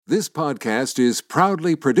This podcast is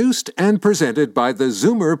proudly produced and presented by the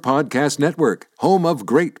Zoomer Podcast Network, home of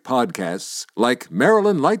great podcasts like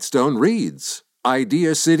Marilyn Lightstone Reads,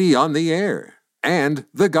 Idea City on the Air, and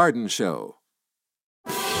The Garden Show.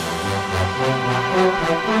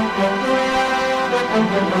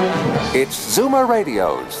 It's Zoomer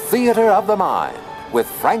Radio's Theater of the Mind with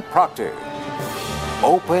Frank Proctor.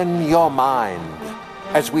 Open your mind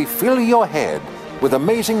as we fill your head with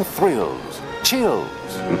amazing thrills, chills,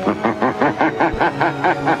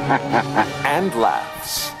 and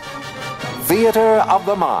laughs. Theater of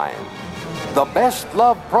the Mind. The best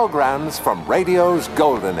love programs from radio's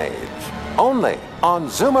golden age. Only on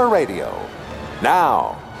Zoomer Radio.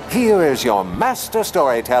 Now, here is your master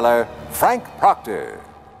storyteller, Frank Proctor.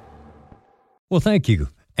 Well, thank you,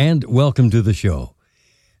 and welcome to the show.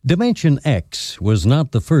 Dimension X was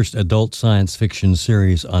not the first adult science fiction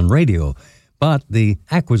series on radio, but the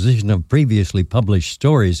acquisition of previously published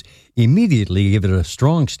stories immediately gave it a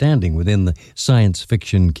strong standing within the science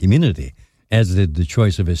fiction community, as did the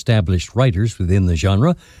choice of established writers within the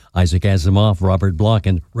genre, Isaac Asimov, Robert Bloch,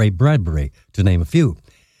 and Ray Bradbury, to name a few.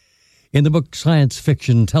 In the book Science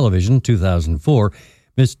Fiction Television, 2004,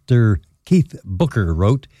 Mr. Keith Booker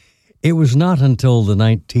wrote, "It was not until the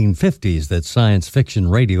 1950s that science fiction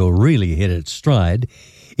radio really hit its stride,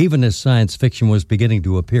 even as science fiction was beginning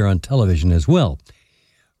to appear on television as well.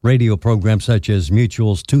 Radio programs such as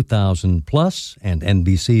Mutual's 2000 Plus and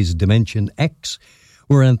NBC's Dimension X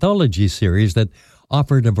were anthology series that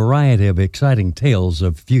offered a variety of exciting tales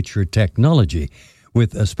of future technology,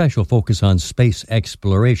 with a special focus on space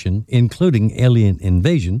exploration, including alien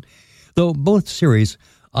invasion, though both series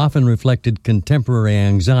often reflected contemporary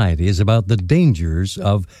anxieties about the dangers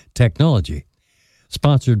of technology.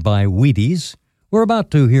 Sponsored by Wheaties, we're about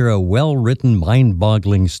to hear a well-written,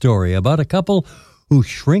 mind-boggling story about a couple who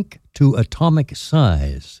shrink to atomic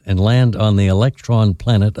size and land on the electron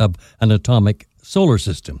planet of an atomic solar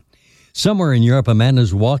system. Somewhere in Europe, a man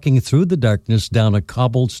is walking through the darkness down a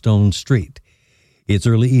cobblestone street. It's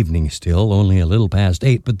early evening still, only a little past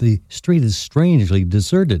 8, but the street is strangely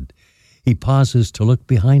deserted. He pauses to look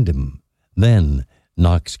behind him, then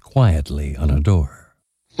knocks quietly on a door.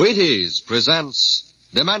 Wheaties presents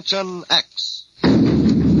Dimension X.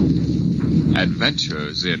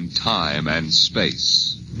 Adventures in time and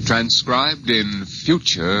space, transcribed in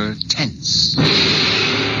future tense.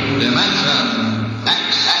 Dimension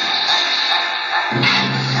X.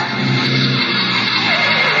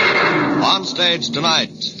 On stage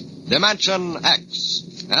tonight, Dimension X.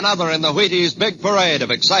 Another in the Wheaties' big parade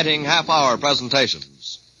of exciting half-hour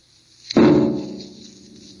presentations.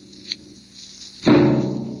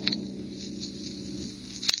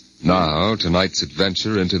 Now, tonight's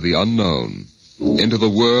adventure into the unknown, into the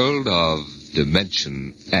world of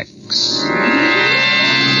Dimension X.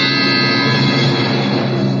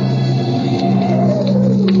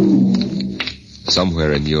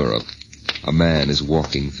 Somewhere in Europe, a man is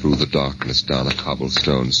walking through the darkness down a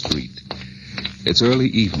cobblestone street. It's early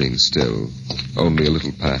evening still, only a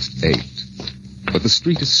little past 8, but the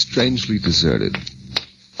street is strangely deserted.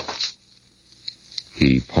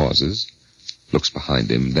 He pauses, looks behind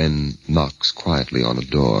him, then knocks quietly on a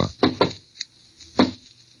door.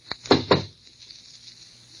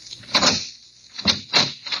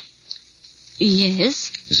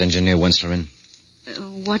 Yes? Is Engineer Wensler in?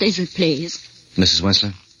 What is it, please? Mrs.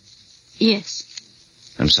 Wensler? Yes.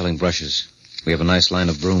 I'm selling brushes. We have a nice line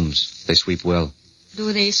of brooms. They sweep well.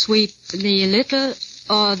 Do they sweep the little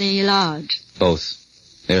or the large? Both.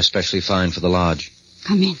 They're especially fine for the large.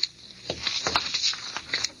 Come in.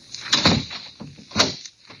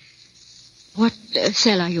 What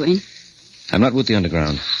cell are you in? I'm not with the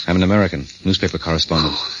Underground. I'm an American, newspaper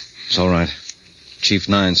correspondent. It's all right. Chief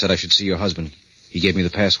Nine said I should see your husband. He gave me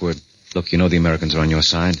the password. Look, you know the Americans are on your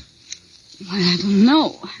side. Well, I don't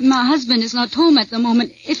know. My husband is not home at the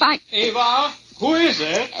moment. If I... Eva, who is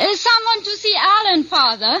it? Someone to see Alan,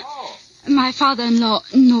 Father. Oh. My father-in-law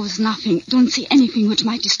knows nothing. Don't see anything which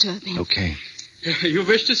might disturb him. Okay. You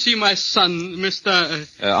wish to see my son, Mr.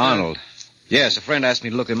 Arnold. Yes, a friend asked me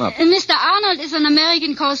to look him up. Mr. Arnold is an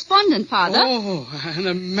American correspondent, Father. Oh, an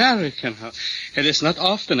American. It is not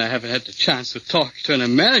often I have had the chance to talk to an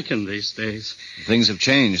American these days. Things have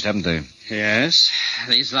changed, haven't they? Yes,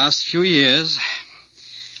 these last few years,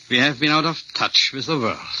 we have been out of touch with the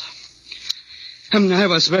world. I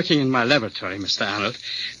was working in my laboratory, Mr. Arnold.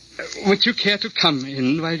 Would you care to come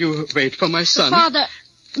in while you wait for my son? Father,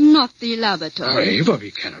 not the laboratory. Eva,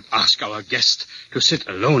 we cannot ask our guest to sit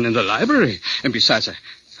alone in the library. And besides,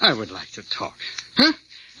 I would like to talk. Huh?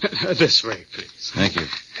 This way, please. Thank you.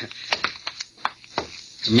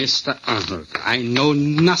 Mr. Arnold, I know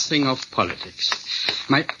nothing of politics.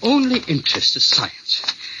 My only interest is science.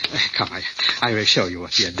 Come, I will show you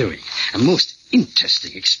what we are doing. A most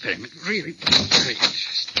interesting experiment. Really very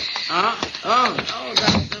interesting.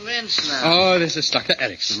 Dr. Wenzler. Oh, this is Dr.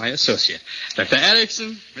 Erickson, my associate. Dr.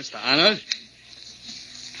 Erickson, Mr. Arnold.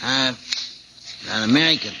 An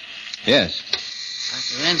American. Yes.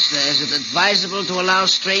 Dr. Wenzler, is it advisable to allow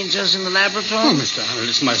strangers in the laboratory? Oh, Mr. Arnold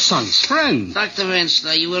is my son's friend. Dr.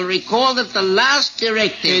 Wenzler, you will recall that the last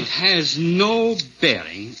directive... It has no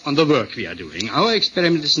bearing on the work we are doing. Our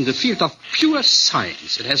experiment is in the field of pure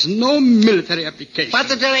science. It has no military application. But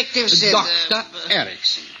the directive said... Dr.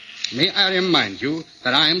 Erickson, may I remind you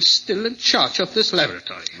that I am still in charge of this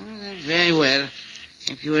laboratory. Very well.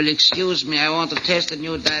 If you will excuse me, I want to test a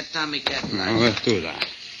new diatomic catalyzer. We'll do that.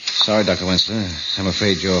 Sorry, Dr. Wenzler. I'm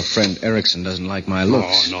afraid your friend Erickson doesn't like my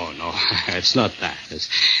looks. No. It's not that.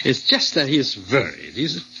 It's just that he's worried.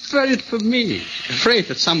 He's worried for me. Afraid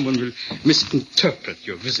that someone will misinterpret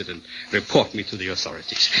your visit and report me to the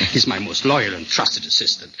authorities. He's my most loyal and trusted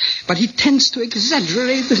assistant. But he tends to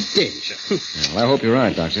exaggerate the danger. Well, I hope you're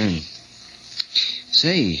right, Doctor.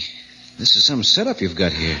 Say, this is some setup you've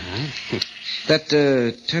got here. That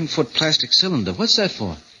 10-foot plastic cylinder, what's that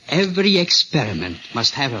for? Every experiment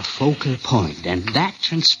must have a focal point, and that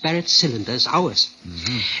transparent cylinder is ours.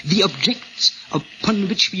 Mm-hmm. The objects upon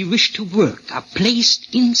which we wish to work are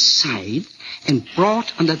placed inside and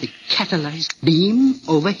brought under the catalyzed beam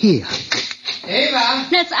over here. Eva!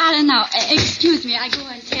 That's Alan now. Excuse me, I go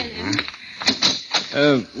and tell him.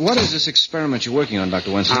 What is this experiment you're working on,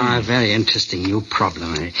 Dr. Wenzler? A very interesting new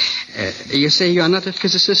problem. You say you are not a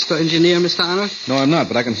physicist or engineer, Mr. Arnold? No, I'm not,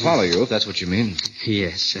 but I can follow you, if that's what you mean.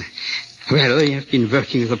 Yes. Well, we have been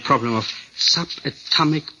working with the problem of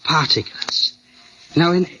subatomic particles.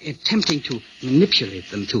 Now, in attempting to manipulate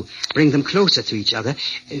them, to bring them closer to each other,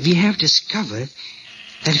 we have discovered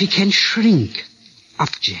that we can shrink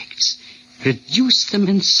objects, reduce them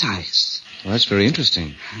in size. Well, that's very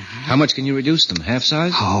interesting. How much can you reduce them? Half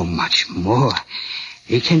size? Oh, much more.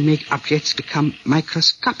 We can make objects become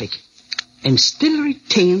microscopic and still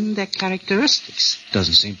retain their characteristics.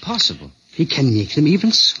 Doesn't seem possible. We can make them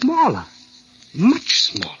even smaller, much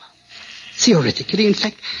smaller. Theoretically, in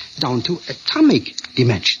fact, down to atomic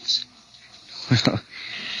dimensions. Well,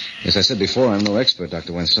 as I said before, I'm no expert,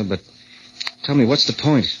 Dr. Wenzler, but tell me, what's the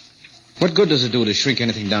point? What good does it do to shrink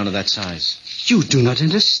anything down to that size? You do not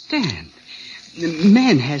understand.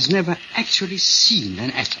 Man has never actually seen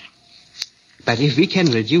an atom. But if we can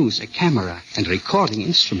reduce a camera and recording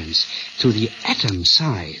instruments to the atom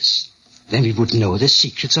size, then we would know the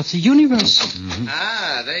secrets of the universe.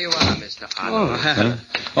 Mm-hmm. There you are, Mr. Arnold.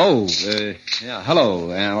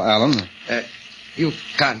 Hello, Alan. You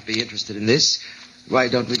can't be interested in this. Why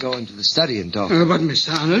don't we go into the study and talk? But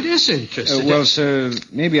Mr. Arnold is interested. Well, sir,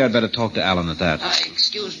 maybe I'd better talk to Alan at that.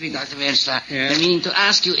 Excuse me, Dr. Wenzler. I'm meaning to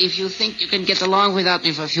ask you if you think you can get along without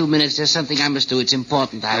me for a few minutes. There's something I must do. It's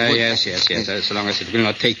important. Yes. So long as it will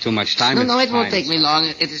not take too much time. No, it won't take me long.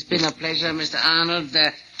 It has been a pleasure, Mr. Arnold.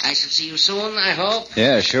 I shall see you soon, I hope.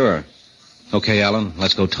 Yeah, sure. Okay, Alan,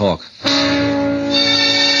 let's go talk.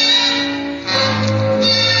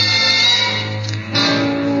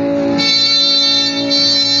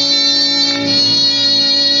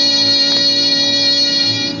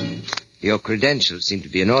 Your credentials seem to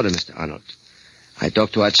be in order, Mr. Arnold. I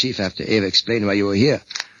talked to our chief after Ava explained why you were here.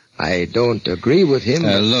 I don't agree with him.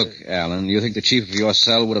 Look, Alan, you think the chief of your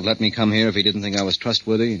cell would have let me come here if he didn't think I was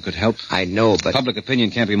trustworthy and could help? I know, but... Public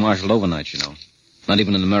opinion can't be marshaled overnight, you know. Not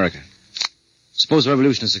even in America. Suppose the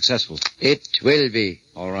revolution is successful. It will be.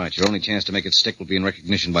 All right, your only chance to make it stick will be in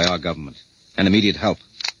recognition by our government. And immediate help.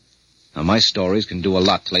 Now, my stories can do a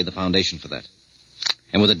lot to lay the foundation for that.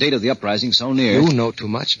 And with the date of the uprising so near... You know too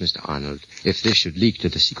much, Mr. Arnold. If this should leak to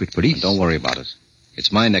the secret police... Don't worry about it.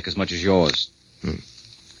 It's my neck as much as yours.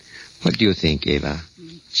 What do you think, Ava?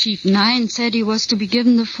 Chief Nine said he was to be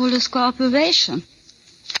given the fullest cooperation.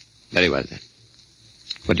 Very well, then.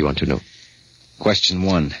 What do you want to know? Question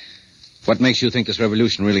 1. What makes you think this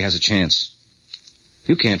revolution really has a chance?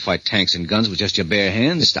 You can't fight tanks and guns with just your bare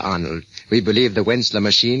hands. Mr. Arnold, we believe the Wenzler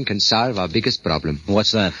machine can solve our biggest problem.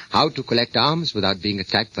 What's that? How to collect arms without being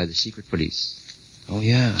attacked by the secret police. Oh,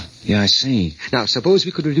 yeah. Yeah, I see. Now, suppose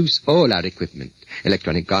we could reduce all our equipment.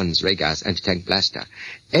 Electronic guns, ray gas, anti-tank blaster.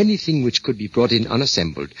 Anything which could be brought in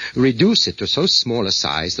unassembled. Reduce it to so small a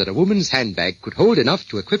size that a woman's handbag could hold enough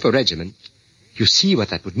to equip a regiment. You see what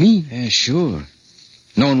that would mean? Yeah, sure.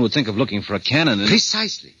 No one would think of looking for a cannon and...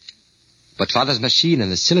 Precisely. But Father's machine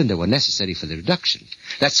and the cylinder were necessary for the reduction.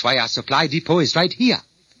 That's why our supply depot is right here.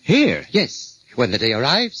 Here? Yes. When the day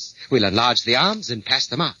arrives, we'll enlarge the arms and pass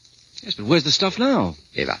them out. Yes, but where's the stuff now?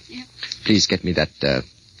 Eva, Yeah. please get me that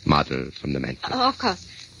model from the mantel. Oh, of course.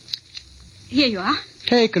 Here you are.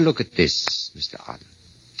 Take a look at this, Mr. Arnold.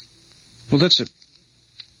 Well,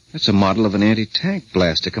 that's a model of an anti-tank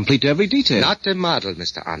blaster, complete to every detail. Not a model,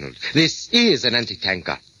 Mr. Arnold. This is an anti-tank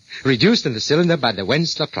gun, reduced in the cylinder by the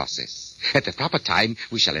Wenzler process. At the proper time,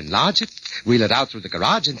 we shall enlarge it, wheel it out through the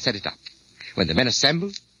garage, and set it up. When the men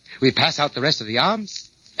assemble, we pass out the rest of the arms,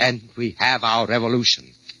 and we have our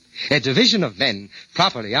revolution. A division of men,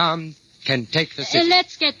 properly armed, can take the city.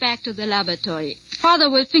 Let's get back to the laboratory. Father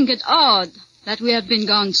will think it odd that we have been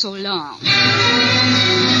gone so long.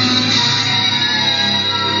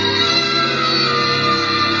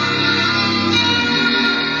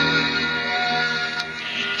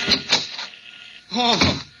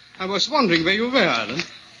 Oh, I was wondering where you were, Alan.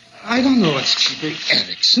 I don't know what's keeping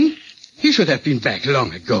Erickson. He should have been back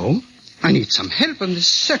long ago. I need some help on this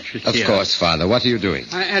circuit Of here. course, Father. What are you doing?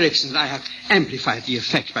 Erickson, I have amplified the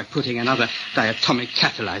effect by putting another diatomic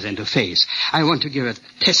catalyzer into phase. I want to give a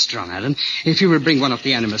test run, Alan. If you will bring one of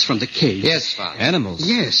the animals from the cave. Yes, Father. Animals?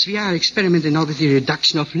 Yes, we are experimenting now with the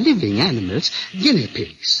reduction of living animals, guinea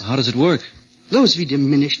pigs. How does it work? Those we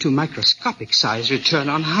diminish to microscopic size return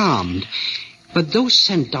unharmed. But those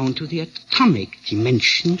sent down to the atomic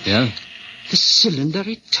dimension, Yeah? the cylinder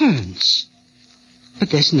returns. But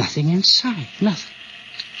there's nothing inside, nothing.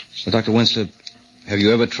 So, Dr. Wenzler, have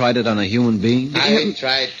you ever tried it on a human being? I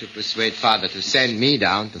tried to persuade Father to send me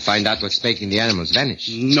down to find out what's making the animals vanish.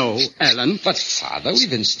 No, Alan. But, Father,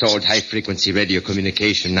 we've installed high-frequency radio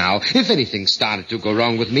communication now. If anything started to go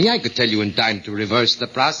wrong with me, I could tell you in time to reverse the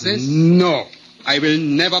process. No, I will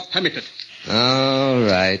never permit it. All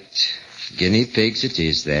right. Guinea pigs it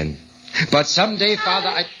is, then. But someday, Father,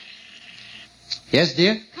 I... Yes,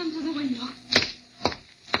 dear? Come to the window.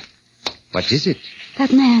 What is it?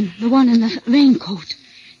 That man, the one in the raincoat.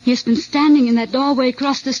 He has been standing in that doorway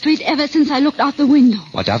across the street ever since I looked out the window.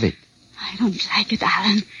 What of it? I don't like it,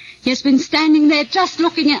 Alan. He has been standing there just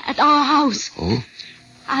looking at our house. Oh?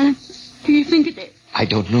 Alan, do you think it is? I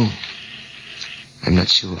don't know. I'm not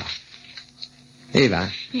sure.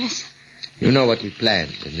 Eva, Yes, you know what we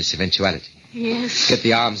planned in this eventuality. yes. Get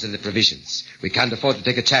the arms and the provisions. We can't afford to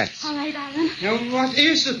take a chance. All right, Alan. Now, what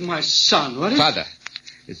is it, my son? What is Father,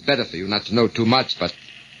 it's better for you not to know too much, but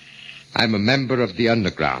I'm a member of the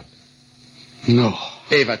underground. No.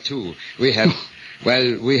 Eva, too. We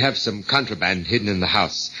have some contraband hidden in the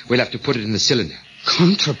house. We'll have to put it in the cylinder.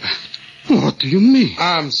 Contraband? What do you mean?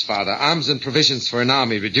 Arms, Father. Arms and provisions for an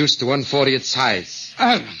army reduced to 1/40th size.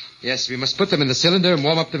 Alan. Yes, we must put them in the cylinder and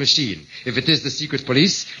warm up the machine. If it is the secret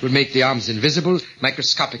police, we'll make the arms invisible,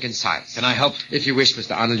 microscopic in size. Can I help? If you wish,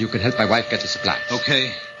 Mr. Arnold, you can help my wife get the supplies. Okay.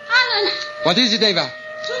 Alan, What is it, Eva?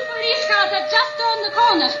 2 police cars have just turned the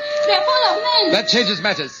corner. They're full of men. That changes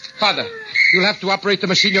matters. Father, you'll have to operate the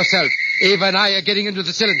machine yourself. Eva and I are getting into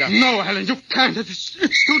the cylinder. No, Alan, you can't. It's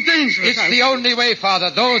too dangerous. It's the only way,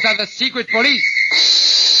 Father. Those are the secret police.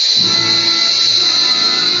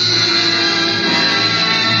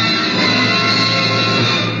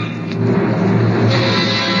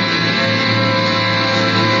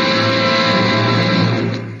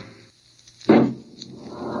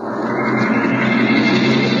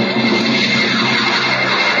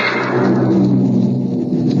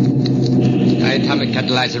 Diatomic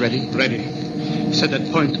catalyzer ready? Ready. Set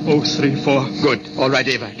at point 034. Good. All right,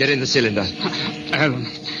 Eva. Get in the cylinder. Alan,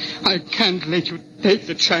 I can't let you take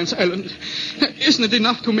the chance, Alan. Isn't it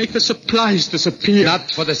enough to make the supplies disappear?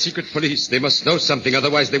 Not for the secret police. They must know something,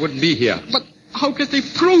 otherwise they wouldn't be here. But how can they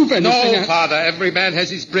prove anything? No, Father. Every man has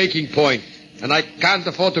his breaking point. And I can't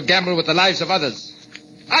afford to gamble with the lives of others.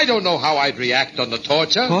 I don't know how I'd react on the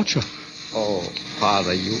torture. Torture? Oh,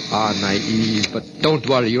 Father, you are naive. But don't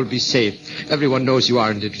worry, you'll be safe. Everyone knows you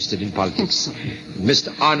aren't interested in politics.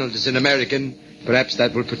 Mr. Arnold is an American. Perhaps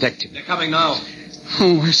that will protect him. They're coming now.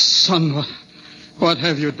 Oh, my son, what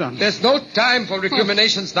have you done? There's no time for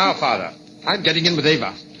recriminations now, Father. I'm getting in with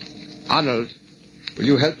Eva. Arnold, will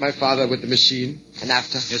you help my father with the machine? And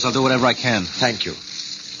after? Yes, I'll do whatever I can. Thank you.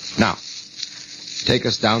 Now, take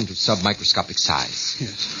us down to submicroscopic size.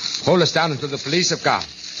 Yes. Hold us down until the police have gone.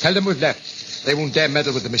 Tell them we've left. They won't dare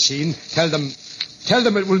meddle with the machine. Tell them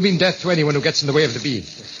it will mean death to anyone who gets in the way of the beam.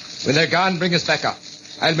 When they're gone, bring us back up.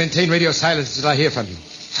 I'll maintain radio silence until I hear from you.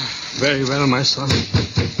 Very well, my son.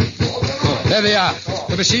 There they are.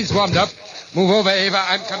 The machine's warmed up. Move over, Eva.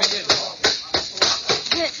 I'm coming in.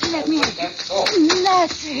 Let me...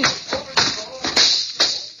 That's it.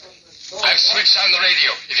 I've switched on the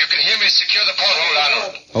radio. If you can hear me, secure the porthole,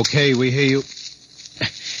 Arnold. Okay, we hear you.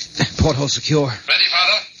 Porthole secure. Ready,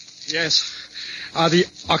 Father? Yes. Are the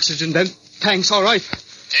oxygen tanks all right?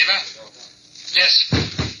 Ava? Yes.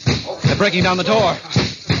 They're breaking down the door.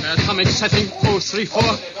 Atomic setting 034.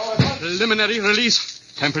 Preliminary release.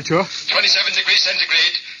 Temperature? 27 degrees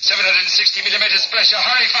centigrade. 760 millimeters pressure.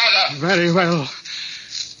 Hurry, Father. Very well.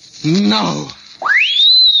 Now.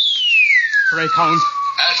 Break count.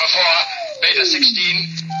 Alpha 4, Beta 16,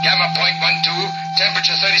 Gamma 0.12,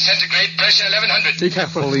 temperature 30 centigrade, pressure 1100. Be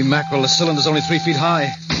careful. Holy mackerel, the cylinder's only 3 feet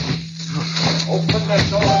high. Open that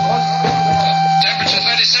door at once. Temperature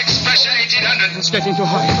 36, pressure 1800. It's getting too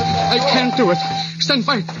high. I can't do it. Stand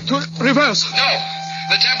by to reverse. No.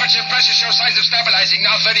 The temperature and pressure show signs of stabilizing.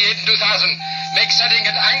 Now 38 and 2000. Make setting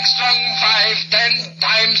at angstrom 5, 10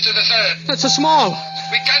 times to the third. That's a small.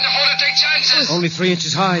 We can't afford to take chances. Only 3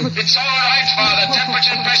 inches high. It's all right, Father.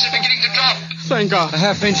 Temperature and pressure beginning to drop. Thank God. A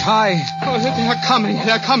half-inch high. Oh, they're coming.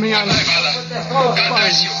 They're coming. Bye, Father. God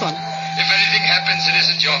bless you. Son. If anything happens, it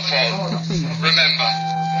isn't your fault. Remember,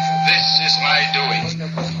 this is my doing.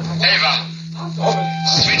 Ava,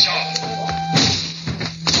 switch off.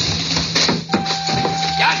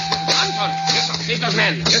 Jan, Anton. Yes, sir. Leave those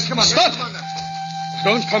men. Yes, come on. Stop.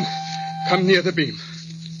 Don't come near the beam.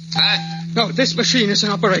 No, this machine is in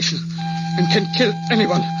operation and can kill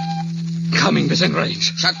anyone coming within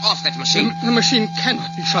range. Shut off that machine. The machine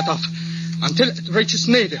cannot be shut off until it reaches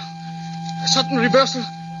nadir. A sudden reversal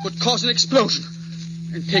would cause an explosion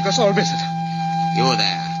and take us all with it. You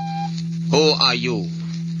there. Who are you?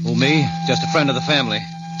 Who, me? Just a friend of the family.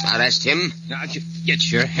 Arrest him. Now,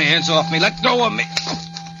 get your hands off me. Let go of me.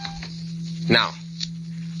 Now,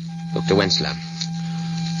 Dr. Wenzler,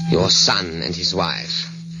 your son and his wife,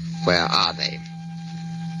 where are they?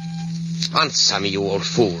 Answer me, you old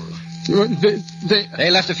fool. They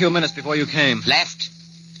left a few minutes before you came. Left?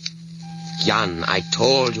 Jan, I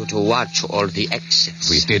told you to watch all the exits.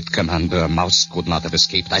 We did, Commander. Mouse could not have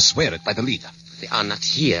escaped. I swear it by the leader. They are not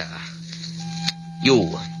here.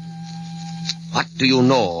 You. What do you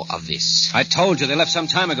know of this? I told you they left some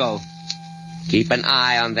time ago. Keep an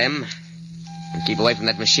eye on them and keep away from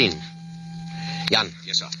that machine. Jan.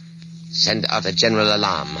 Yes, sir. Send out a general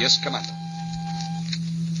alarm. Yes, Commander.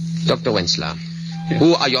 Dr. Wenzler,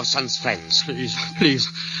 who are your son's friends? Please,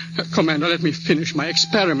 Commander, let me finish my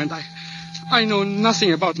experiment. I know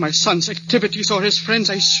nothing about my son's activities or his friends.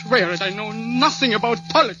 I swear it. I know nothing about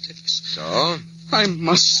politics. So? I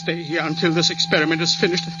must stay here until this experiment is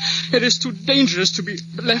finished. It is too dangerous to be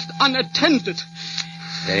left unattended.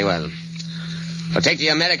 Very well. Well, take the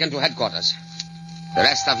American to headquarters. The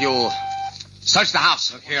rest of you, search the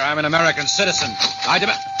house. Look here, I'm an American citizen. I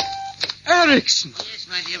demand... Erickson! Yes,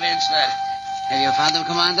 my dear Wenzler. Have you found him,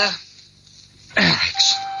 Commander?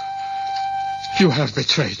 Erickson. You have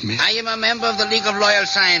betrayed me. I am a member of the League of Loyal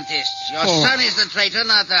Scientists. Your son is the traitor,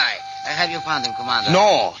 not I. Have you found him, Commander?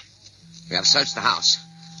 No. We have searched the house.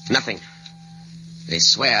 Nothing. They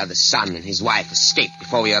swear the son and his wife escaped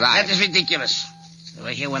before we arrived. That is ridiculous. They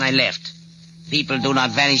were here when I left. People do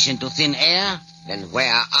not vanish into thin air. Then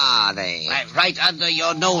where are they? Right under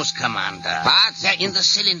your nose, Commander. What? They're in the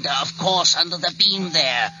cylinder, of course, under the beam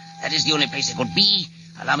there. That is the only place they could be.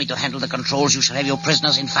 Allow me to handle the controls. You shall have your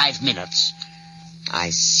prisoners in 5 minutes.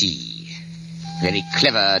 I see. Very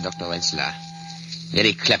clever, Dr. Wenzler.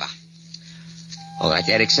 Very clever. All right,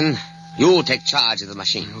 Erickson, you take charge of the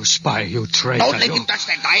machine. You spy, you traitor. Don't let him touch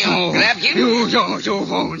that dial. Grab him. You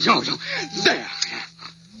won't. There.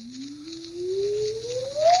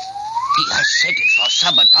 He has set it for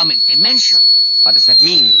subatomic dimension. What does that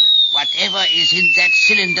mean? Whatever is in that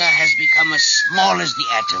cylinder has become as small as the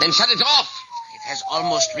atom. Then shut it off. It has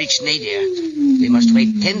almost reached nadir. We must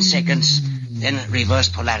wait 10 seconds, then reverse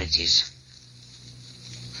polarities.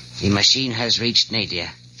 The machine has reached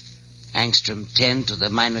nadir. Angstrom 10 to the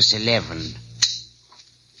minus 11.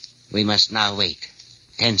 We must now wait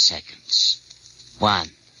 10 seconds.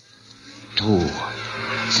 1, 2,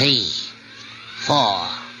 3, 4,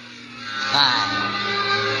 5,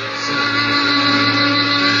 6...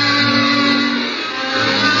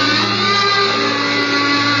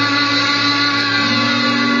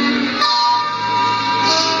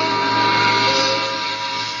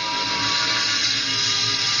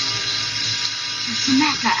 What's the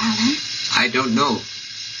matter, Alan? I don't know.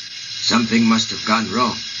 Something must have gone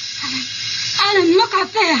wrong. Alan, look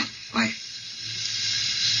up there. Why,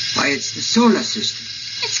 it's the solar system.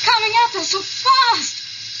 It's coming at us so fast.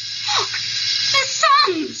 Look, the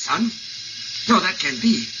sun. Sun? No, that can't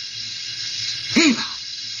be. Ava!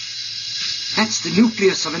 That's the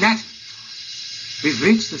nucleus of an atom. We've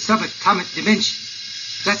reached the subatomic dimension.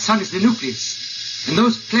 That sun is the nucleus. And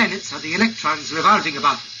those planets are the electrons revolving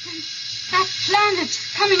about it. That planet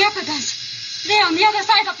coming up at us. There on the other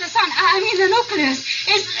side of the sun, I mean the nucleus,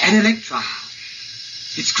 is... An electron.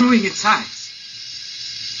 It's growing in size.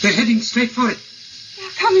 They're heading straight for it. They're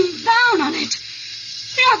coming down on it.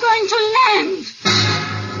 They are going to land.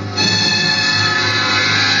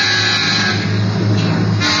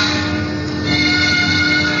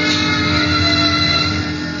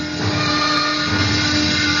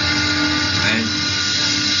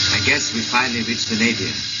 I guess we finally reached the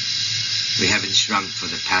nadir. We haven't shrunk for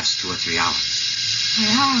the past 2 or 3 hours.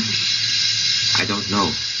 Where are we? I don't know.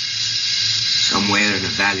 Somewhere in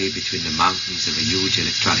a valley between the mountains of a huge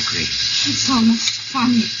electronic ray. It's almost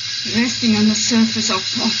funny, resting on the surface of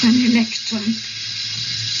an electron.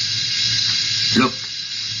 Look.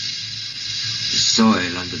 The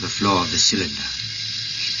soil under the floor of the cylinder.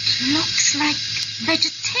 It looks like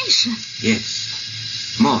vegetation.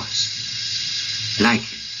 Yes. Moss.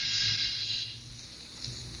 Lichen.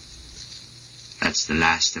 That's the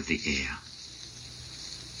last of the air.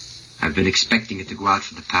 I've been expecting it to go out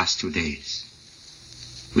for the past 2 days.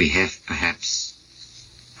 We have perhaps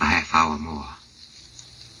a half hour more.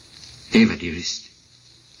 Eva, dearest.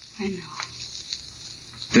 I know.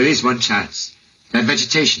 There is one chance. That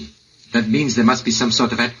vegetation. That means there must be some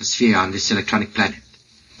sort of atmosphere on this electronic planet.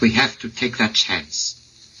 We have to take that chance.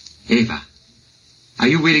 Eva, are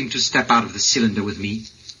you willing to step out of the cylinder with me?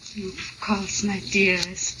 Of course, my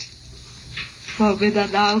dearest. For whither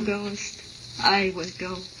thou goest, I will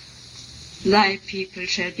go. Thy people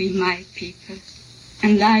shall be my people,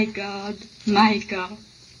 and thy God, my God.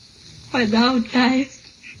 Where thou diest,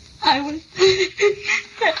 I will...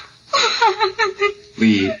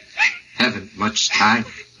 We haven't much time.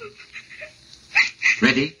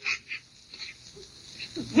 Ready?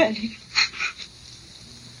 Ready.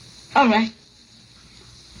 All right.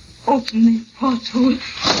 Open the porthole.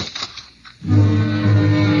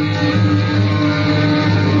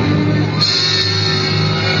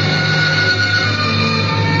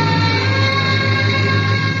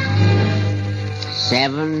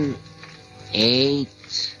 7, 8,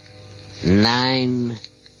 9,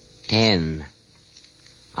 10.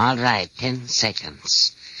 All right, 10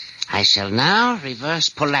 seconds. I shall now reverse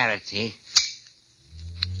polarity.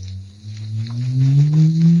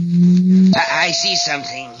 I see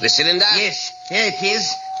something. The cylinder? Yes, here it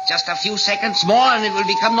is. Just a few seconds more and it will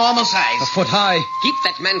become normal size. A foot high. Keep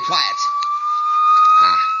that man quiet.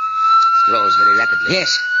 It grows very rapidly.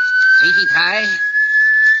 Yes. 3 feet high.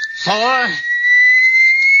 4.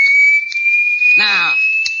 Now.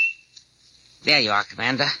 There you are,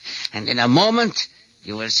 Commander. And in a moment,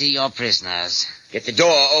 you will see your prisoners. Get the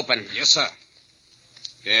door open. Yes, sir.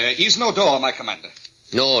 There is no door, my commander.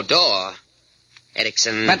 No door?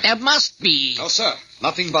 Erickson. But there must be. No, sir.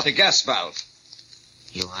 Nothing but a gas valve.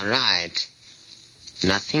 You are right.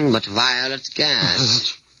 Nothing but violet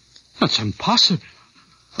gas. That's impossible.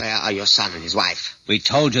 Where are your son and his wife? We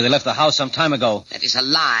told you they left the house some time ago. That is a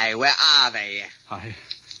lie. Where are they?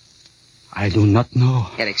 I do not know.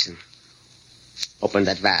 Erickson, open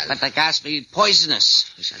that valve. But the gas may be poisonous.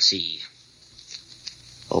 We shall see.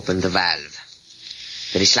 Open the valve.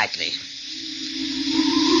 Very slightly.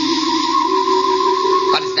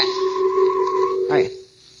 What is that?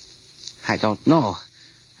 I don't know.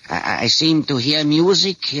 I seem to hear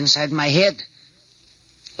music inside my head.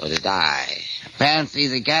 So did I. Apparently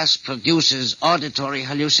the gas produces auditory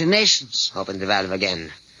hallucinations. Open the valve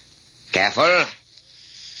again. Careful.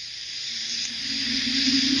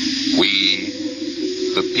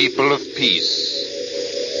 We, the people of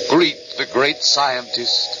peace, greet the great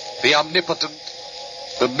scientist, the omnipotent,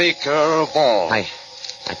 the maker of all. I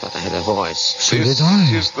thought I heard a voice. So this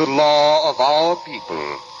is the law of our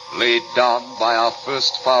people, laid down by our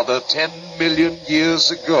first father 10 million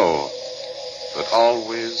years ago. But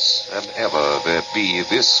always and ever there be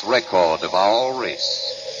this record of our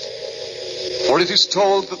race. For it is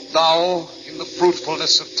told that thou, in the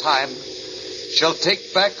fruitfulness of time, shall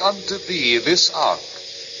take back unto thee this ark,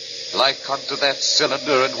 like unto that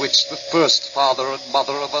cylinder in which the first father and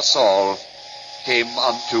mother of us all came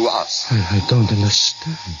unto us. I don't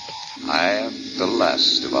understand. I am the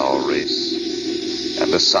last of our race,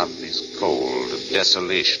 and the sun is cold and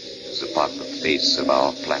desolation is upon the face of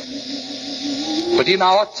our planet. But in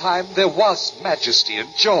our time there was majesty and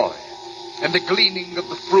joy, and the gleaning of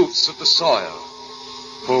the fruits of the soil,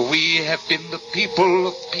 for we have been the people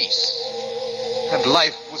of peace, and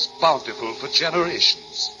life was bountiful for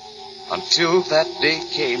generations, until that day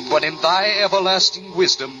came when in thy everlasting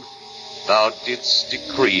wisdom thou didst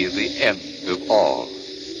decree the end of all.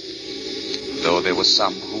 Though there were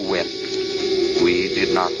some who wept, we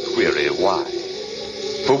did not query why.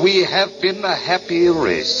 For we have been a happy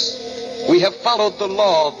race, We have followed the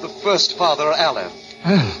law of the first father, Alan,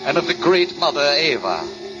 and of the great mother, Eva.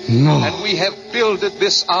 No. And we have builded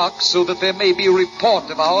this ark so that there may be report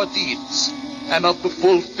of our deeds and of the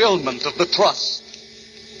fulfillment of the trust.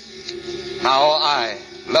 Now I,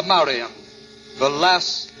 Lamarian, the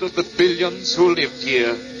last of the billions who lived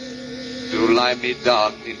here, do lie me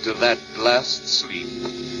down into that last sleep,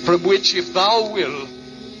 from which, if thou will,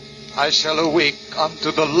 I shall awake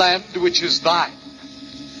unto the land which is thine.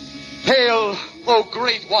 Hail, O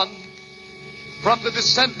great one, from the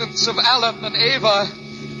descendants of Alan and Eva,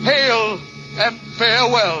 hail and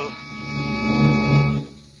farewell.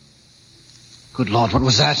 Good Lord, what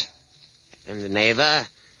was that? And Eva,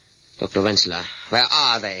 Dr. Wenzler, where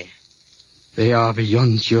are they? They are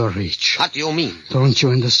beyond your reach. What do you mean? Don't you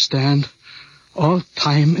understand? All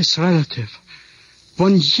time is relative.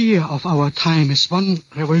 1 year of our time is one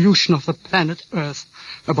revolution of the planet Earth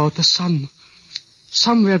about the sun.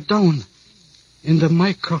 Somewhere down in the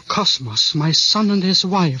microcosmos, my son and his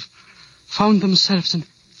wife found themselves in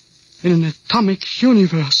an atomic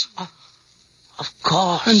universe. Of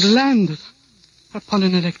course. And landed upon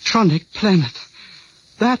an electronic planet.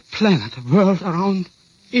 That planet whirled around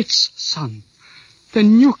its sun, the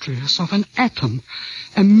nucleus of an atom,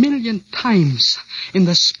 1,000,000 times in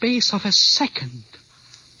the space of a second.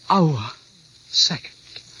 Our second.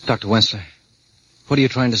 Dr. Wenzler, what are you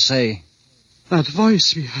trying to say? That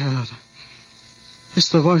voice we heard is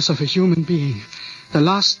the voice of a human being, the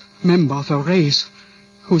last member of a race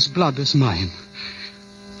whose blood is mine.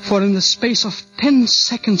 For in the space of 10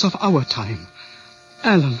 seconds of our time,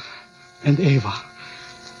 Alan and Eva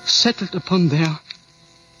settled upon their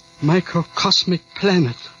microcosmic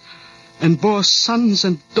planet and bore sons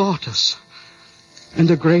and daughters, and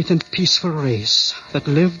a great and peaceful race that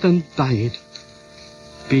lived and died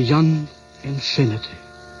beyond infinity.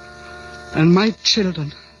 And my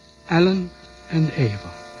children, Alan and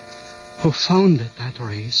Eva, who founded that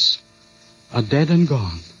race, are dead and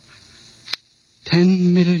gone.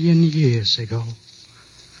 10 million years ago.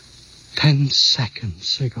 10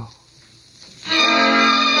 seconds ago.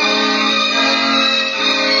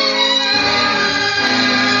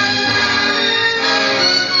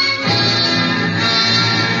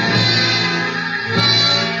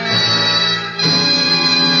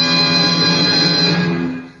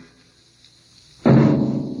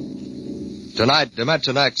 Tonight,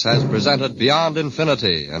 Dimension X has presented Beyond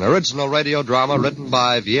Infinity, an original radio drama written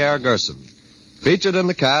by Vier Gerson. Featured in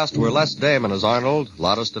the cast were Les Damon as Arnold,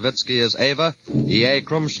 Lotta Stavitsky as Eva, E.A.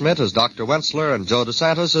 Krumschmidt as Dr. Wenzler, and Joe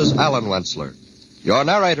DeSantis as Alan Wenzler. Your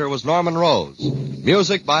narrator was Norman Rose.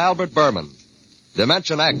 Music by Albert Berman.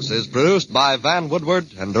 Dimension X is produced by Van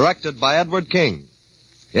Woodward and directed by Edward King.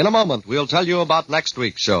 In a moment, we'll tell you about next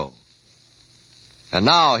week's show. And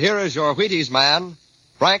now, here is your Wheaties man,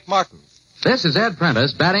 Frank Martin. This is Ed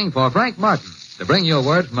Prentice batting for Frank Martin to bring you a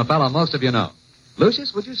word from a fellow most of you know.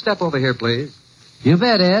 Lucius, would you step over here, please? You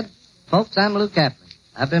bet, Ed. Folks, I'm Luke Kaplan.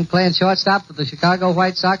 I've been playing shortstop for the Chicago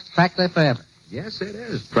White Sox practically forever. Yes, it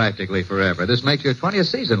is practically forever. This makes your 20th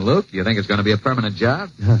season, Luke. Do you think it's going to be a permanent job?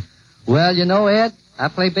 Well, you know, Ed, I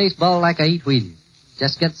play baseball like I eat Wheaties.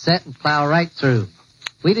 Just get set and plow right through.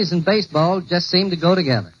 Wheaties and baseball just seem to go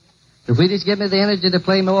together. The Wheaties give me the energy to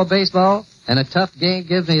play more baseball, and a tough game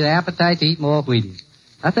gives me the appetite to eat more Wheaties.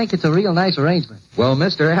 I think it's a real nice arrangement. Well,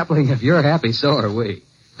 Mr. Appling, if you're happy, so are we.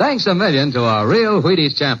 Thanks a million to our real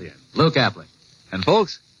Wheaties champion, Luke Appling. And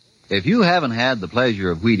folks, if you haven't had the pleasure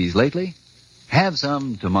of Wheaties lately, have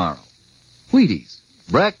some tomorrow. Wheaties,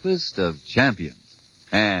 breakfast of champions.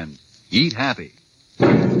 And eat happy.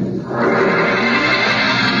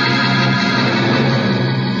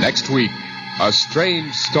 Next week, a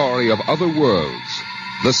strange story of other worlds.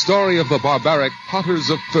 The story of the barbaric Potters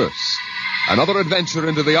of Thirst. Another adventure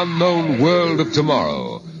into the unknown world of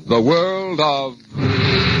tomorrow. The world of...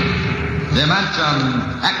 Dimension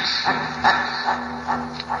X.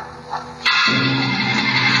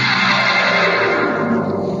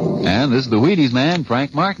 And this is the Wheaties man,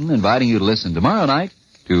 Frank Martin, inviting you to listen tomorrow night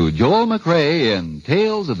to Joel McRae in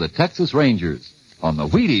Tales of the Texas Rangers on the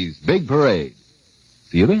Wheaties Big Parade.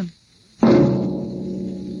 See you then.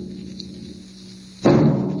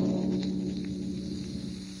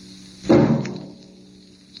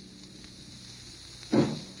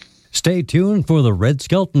 Stay tuned for the Red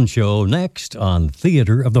Skelton Show next on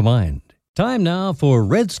Theater of the Mind. Time now for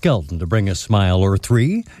Red Skelton to bring a smile or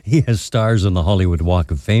three. He has stars on the Hollywood Walk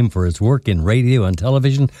of Fame for his work in radio and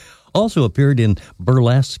television, also appeared in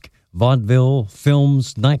burlesque, vaudeville,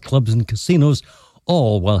 films, nightclubs, and casinos,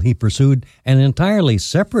 all while he pursued an entirely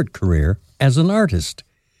separate career as an artist.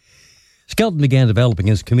 Skelton began developing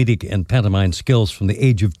his comedic and pantomime skills from the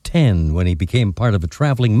age of 10 when he became part of a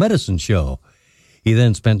traveling medicine show. He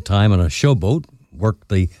then spent time on a showboat, worked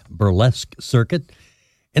the burlesque circuit,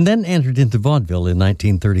 and then entered into vaudeville in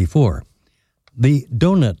 1934. The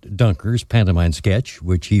Donut Dunkers pantomime sketch,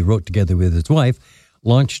 which he wrote together with his wife,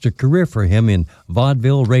 launched a career for him in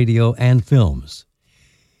vaudeville, radio, and films.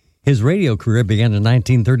 His radio career began in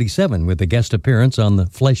 1937 with a guest appearance on the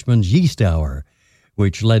Fleischmann's Yeast Hour,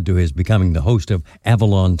 which led to his becoming the host of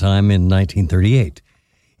Avalon Time in 1938.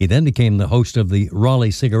 He then became the host of the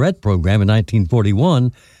Raleigh Cigarette Program in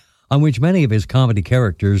 1941, on which many of his comedy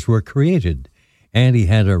characters were created, and he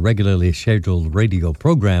had a regularly scheduled radio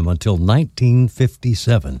program until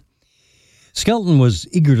 1957. Skelton was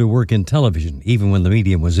eager to work in television, even when the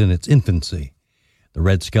medium was in its infancy. The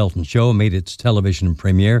Red Skelton Show made its television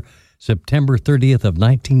premiere September 30th of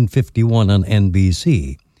 1951 on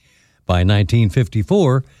NBC. By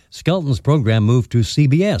 1954, Skelton's program moved to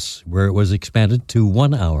CBS, where it was expanded to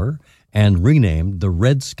 1 hour and renamed the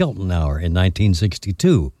Red Skelton Hour in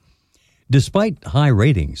 1962. Despite high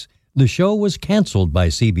ratings, the show was canceled by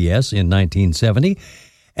CBS in 1970,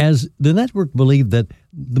 as the network believed that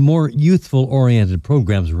the more youthful-oriented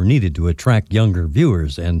programs were needed to attract younger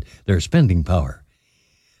viewers and their spending power.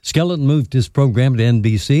 Skelton moved his program to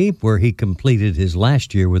NBC, where he completed his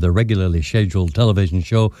last year with a regularly scheduled television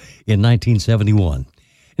show in 1971.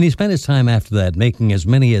 And he spent his time after that making as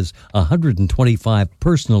many as 125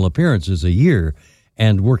 personal appearances a year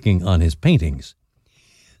and working on his paintings.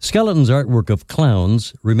 Skelton's artwork of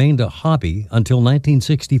clowns remained a hobby until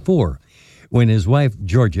 1964, when his wife,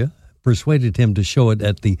 Georgia, persuaded him to show it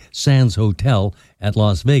at the Sands Hotel at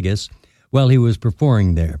Las Vegas while he was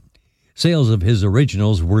performing there. Sales of his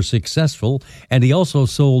originals were successful, and he also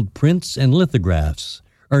sold prints and lithographs,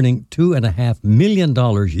 earning $2.5 million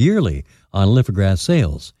yearly on lithograph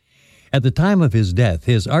sales. At the time of his death,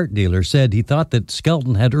 his art dealer said he thought that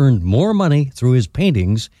Skelton had earned more money through his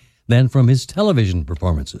paintings than from his television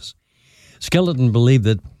performances. Skelton believed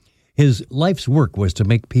that his life's work was to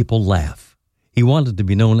make people laugh. He wanted to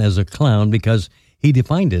be known as a clown because he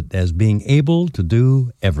defined it as being able to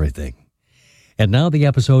do everything. And now the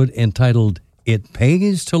episode entitled, It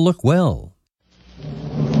Pays to Look Well.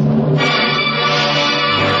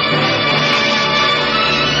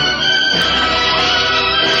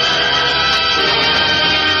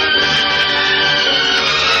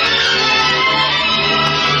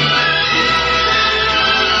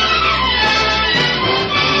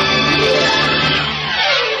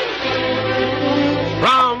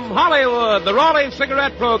 The Raleigh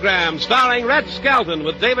Cigarette Program, starring Red Skelton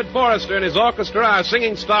with David Forrester and his orchestra, our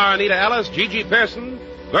singing star Anita Ellis, Gigi Pearson,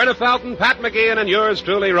 Verna Felton, Pat McGeehan, and yours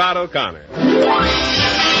truly, Rod O'Connor.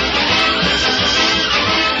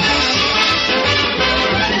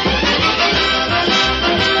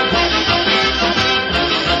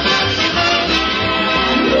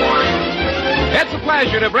 It's a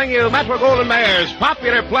pleasure to bring you Metro-Goldwyn-Mayer's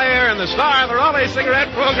popular player and the star of the Raleigh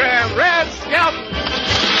Cigarette Program, Red Skelton.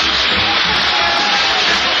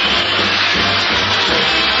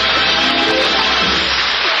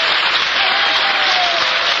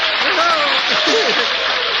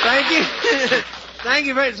 Thank you. Thank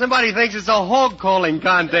you very much. Somebody thinks it's a hog calling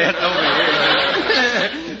contest over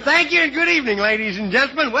here. Thank you and good evening, ladies and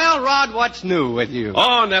gentlemen. Well, Rod, what's new with you?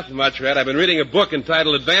 Oh, nothing much, Red. I've been reading a book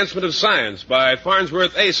entitled Advancement of Science by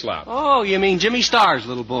Farnsworth Aslop. Oh, you mean Jimmy Starr's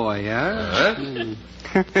little boy, huh?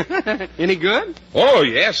 Any good? Oh,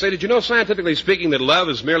 yes. Say, did you know, scientifically speaking, that love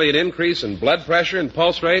is merely an increase in blood pressure and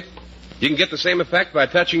pulse rate? You can get the same effect by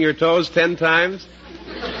touching your toes 10 times.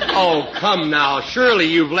 Oh, come now. Surely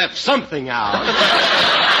you've left something out.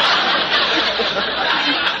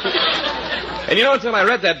 And you know, until I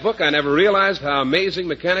read that book, I never realized how amazing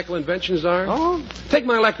mechanical inventions are. Oh? Take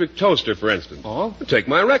my electric toaster, for instance. Oh? Or take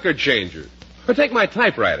my record changer. Or take my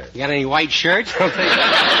typewriter. You got any white shirts? I'll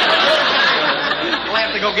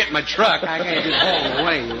have to go get my truck. I can't just haul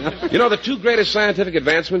away. You know, the two greatest scientific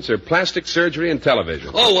advancements are plastic surgery and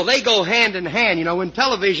television. Oh, well, they go hand in hand. You know, when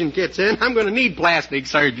television gets in, I'm going to need plastic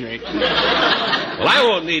surgery. Well, I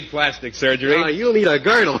won't need plastic surgery. Oh, you'll need a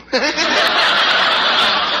girdle.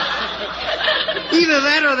 Either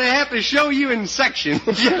that or they have to show you in sections.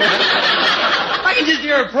 I can just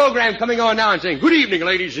hear a program coming on now and saying, "Good evening,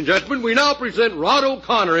 ladies and gentlemen. We now present Rod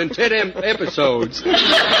O'Connor in 10 episodes."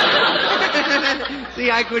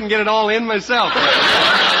 See, I couldn't get it all in myself. Hey,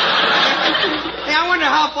 I wonder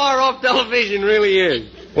how far off television really is.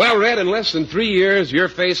 Well, Red, in less than 3 years, your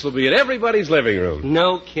face will be in everybody's living room.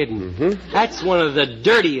 No kidding. Mm-hmm. That's one of the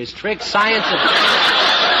dirtiest tricks science has...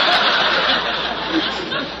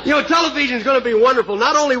 You know, television's going to be wonderful.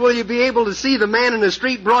 Not only will you be able to see the man in the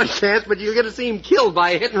street broadcast, but you'll get to see him killed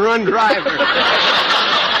by a hit-and-run driver.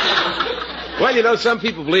 Well, you know, some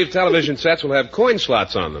people believe television sets will have coin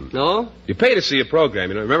slots on them. No? You pay to see a program,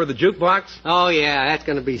 you know. Remember the jukebox? Oh, yeah, that's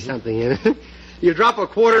going to be something, you know. You drop a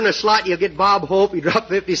quarter in a slot, you'll get Bob Hope. You drop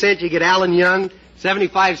 50 cents, you get Alan Young.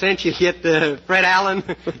 75 cents, you get Fred Allen.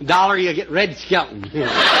 $1, you get Red Skelton.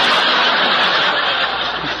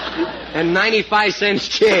 And 95 cents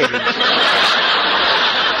change.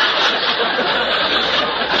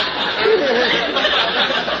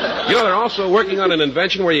 You know, they're also working on an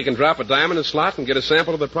invention where you can drop a dime in a slot and get a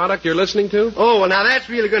sample of the product you're listening to. Oh, well, now that's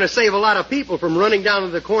really going to save a lot of people from running down to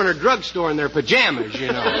the corner drugstore in their pajamas, you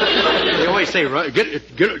know. They always say,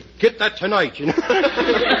 get that tonight, you know.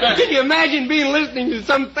 Can you imagine being listening to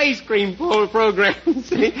some face cream program,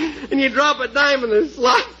 see? And you drop a dime in the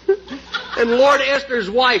slot, and Lord Esther's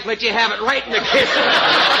wife lets you have it right in the kiss.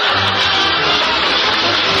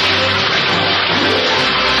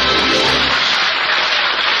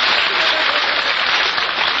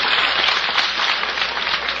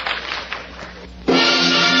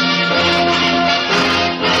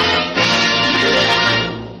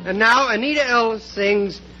 And now Anita Ellis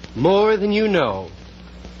sings More Than You Know.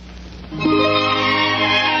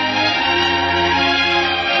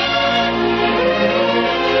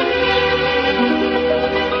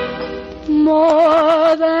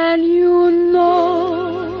 More than you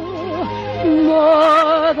know,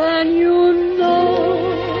 more than you know,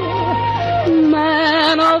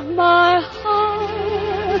 man of my heart,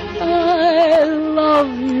 I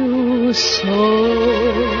love you so.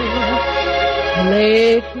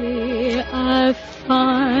 Lately I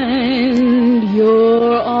find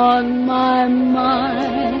you're on my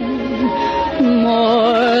mind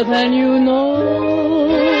more than you know.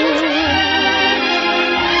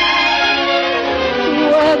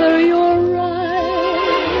 Whether you're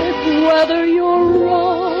right, whether you're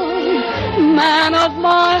wrong, man of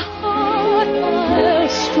my heart, I'll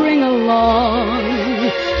string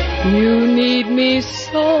along. You need me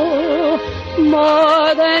so,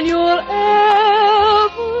 more than you'll ever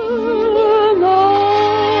know.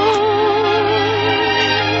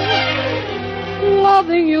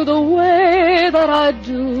 Loving you the way that I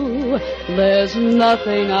do, there's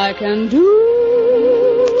nothing I can do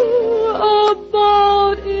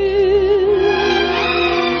about it.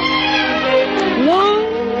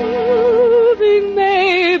 Loving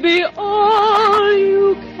may be all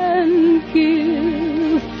you can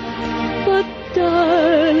give, but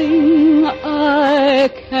darling, I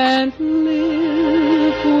can't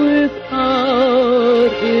live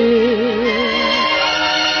without it.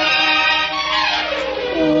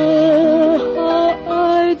 Oh, how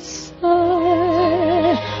I'd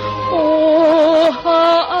sigh, oh,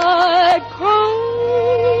 how I'd cry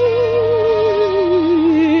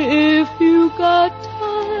if you got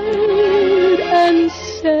tired and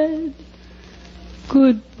said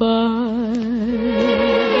goodbye.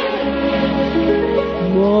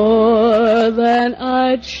 More than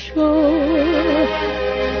I'd show,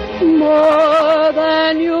 more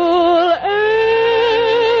than you'll ever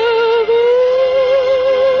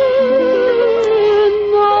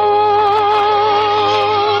know.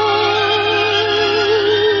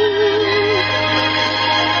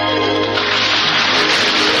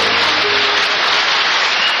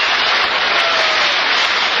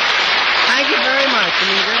 Thank you very much,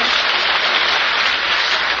 Anita.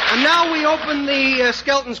 And now we open the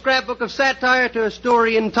Skelton Scrapbook of Satire to a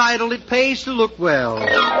story entitled It Pays to Look Well.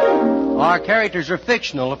 Our characters are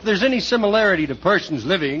fictional. If there's any similarity to persons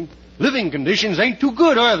living conditions ain't too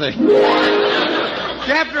good, are they?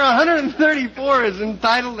 Chapter 134 is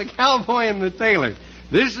entitled The Cowboy and the Tailor.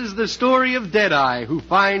 This is the story of Deadeye, who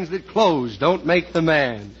finds that clothes don't make the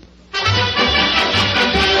man.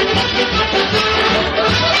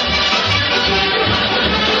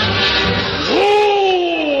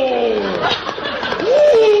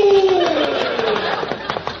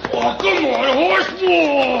 Oh, come on, horse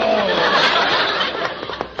boy!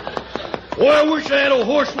 Boy, I wish I had a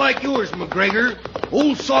horse like yours, McGregor.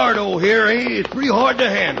 Old Sardo here, it's pretty hard to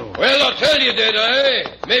handle. Well, I'll tell you, Deadeye.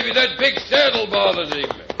 Maybe that big saddle bothers him.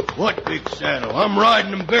 What big saddle? I'm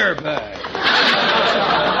riding him bareback.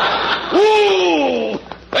 Ooh!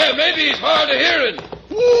 Well, maybe he's hard of hearing.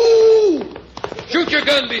 Ooh! Shoot your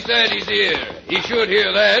gun beside his ear. He should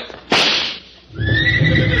hear that.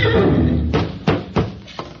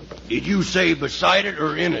 Did you say beside it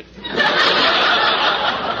or in it?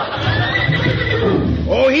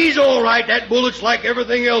 Oh, he's all right. That bullet's like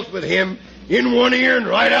everything else with him. In one ear and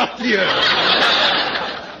right out the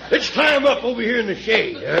other. Let's climb up over here in the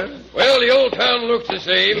shade, huh? Well, the old town looks the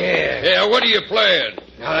same. Yeah. Yeah, what are you playing?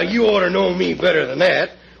 Now, you ought to know me better than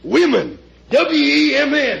that. Women.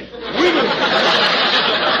 W-E-M-N. Women.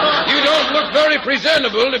 You don't look very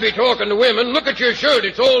presentable to be talking to women. Look at your shirt.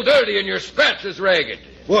 It's all dirty and your spats is ragged.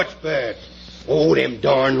 What spats? Oh, them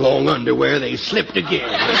darn long underwear. They slipped again.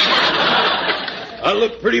 I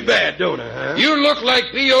look pretty bad, don't I, huh? You look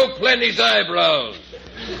like B.O. Plenty's eyebrows.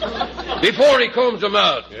 Before he combs them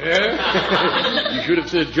out. Yeah? You should have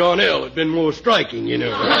said John L. had been more striking, you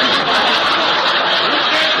know. I'm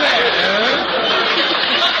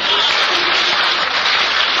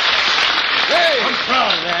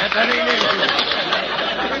proud of that. That ain't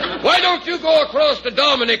anything. Why don't you go across to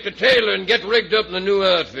Dominic the tailor and get rigged up in the new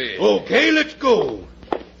outfit? Okay, let's go.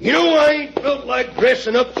 You know, I ain't felt like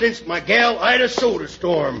dressing up since my gal Ida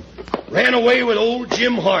Soda-Storm ran away with old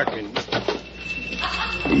Jim Harkins.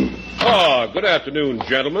 Good afternoon,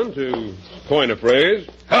 gentlemen, to coin a phrase.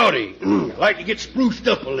 Howdy. I'd like to get spruced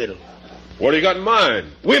up a little. What do you got in mind?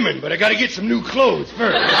 Women, but I got to get some new clothes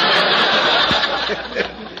first.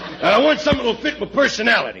 I want something that'll fit my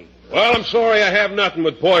personality. Well, I'm sorry I have nothing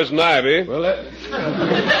with poison ivy. Well,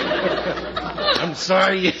 I'm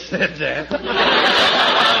sorry you said that.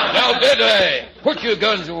 Now, Deadeye, put your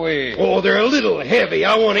guns away. Oh, they're a little heavy.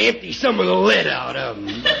 I want to empty some of the lead out of them.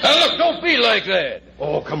 Now, look, don't be like that.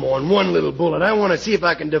 Oh, come on, one little bullet. I want to see if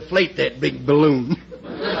I can deflate that big balloon.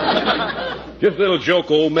 Just a little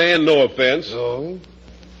joke, old man, no offense. Oh?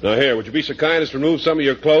 Now, here, would you be so kind as to remove some of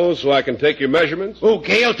your clothes so I can take your measurements?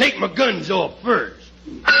 Okay, I'll take my guns off first.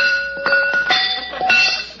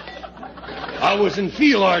 I was in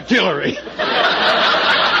field artillery.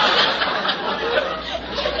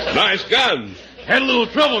 Nice guns. Had a little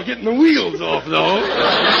trouble getting the wheels off, though.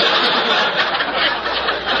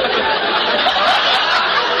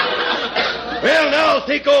 Well, now I'll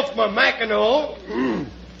take off my Mackinaw.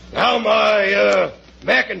 Now my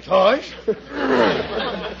Macintosh.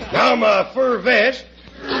 Now my fur vest.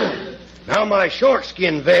 Now my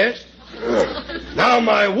shortskin vest. Now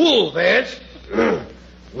my wool vest.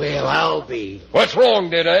 Well, I'll be. What's wrong,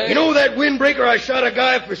 Deadeye? You know that windbreaker I shot a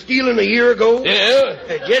guy for stealing a year ago? Yeah?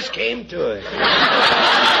 It just came to it.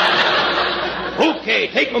 Okay,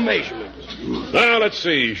 take my measurements. Now, let's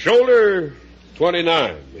see. Shoulder,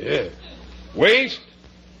 29. Yeah. Waist,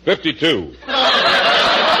 52.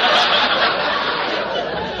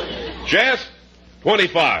 Chest,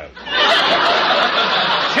 25.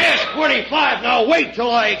 Chest, 25. Now wait till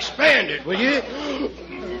I expand it, will you?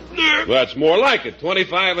 That's more like it,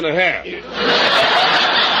 25 and a half.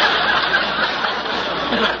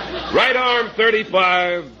 Right arm,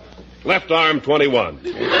 35. Left arm, 21.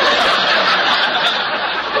 Left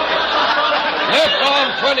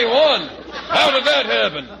arm, 21? How did that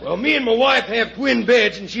happen? Well, me and my wife have twin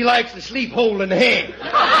beds, and she likes to sleep holding hands.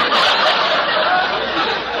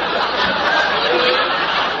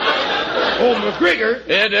 Oh, McGregor.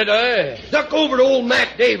 Yeah, Deadeye? Duck over to old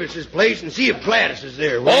Mac Davis's place and see if Gladys is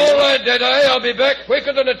there. All right, Deadeye. I'll be back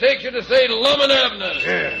quicker than it takes you to say Lum and Abner.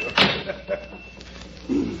 Yeah.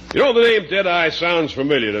 You know, the name Deadeye sounds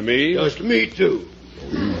familiar to me. Just me, too.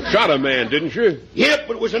 Shot a man, didn't you? Yep,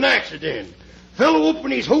 but it was an accident. Fellow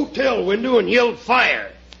opened his hotel window and yelled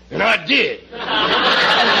fire. And I did.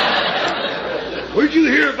 Where'd you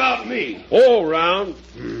hear about me? All around.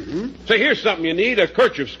 Mm-hmm. Say, here's something you need, a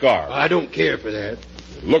kerchief scarf. I don't care for that.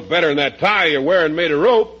 Look better than that tie you're wearing made of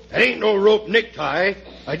rope. That ain't no rope necktie.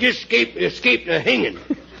 I just escaped a hanging.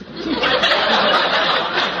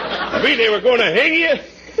 I mean, they were going to hang you?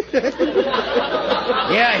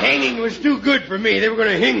 Yeah, hanging was too good for me. They were going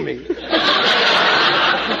to hang me.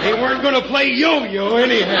 They weren't going to play yo-yo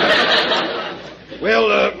anyhow.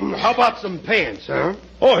 Well, how about some pants, huh?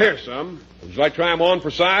 Oh, here's some. Would you like to try them on for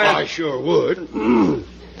size? I sure would.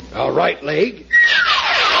 Now, right leg.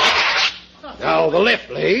 Now, the left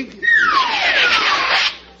leg.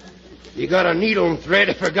 You got a needle and thread.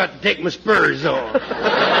 I forgot to take my spurs off. Hey,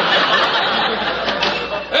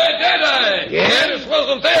 Deadeye! Yeah? Gladys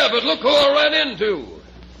wasn't there, but look who I ran into.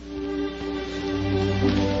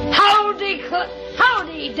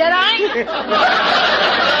 Howdy, Deadeye.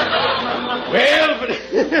 Well, but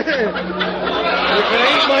if it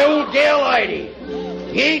ain't my old gal, Idie.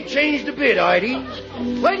 He ain't changed a bit, Idie.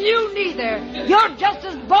 Well, you neither. You're just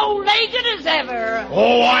as bow-legged as ever.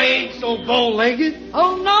 Oh, I ain't so bow-legged.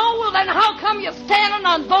 Oh, no? Well, then how come you're standing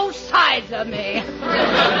on both sides of me?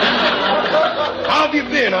 How have you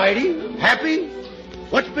been, Idie? Happy?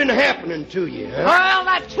 What's been happening to you, huh? Well,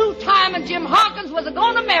 that two-timing Jim Hawkins was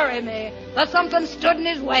going to marry me, but something stood in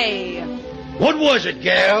his way. What was it,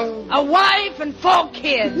 gal? A wife and 4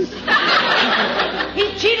 kids.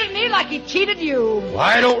 He cheated me like he cheated you. Well,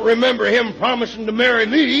 I don't remember him promising to marry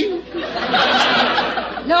me.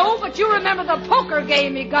 No, but you remember the poker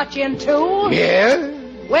game he got you into. Yeah?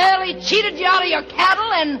 Well, he cheated you out of your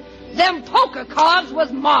cattle, and them poker cards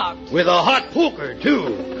was marked. With a hot poker,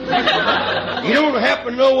 too. You don't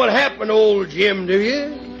happen to know what happened to old Jim, do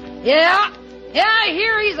you? Yeah, I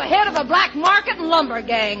hear he's the head of a black market and lumber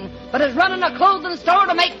gang, but is running a clothing store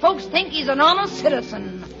to make folks think he's an honest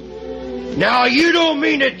citizen. Now, you don't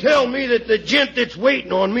mean to tell me that the gent that's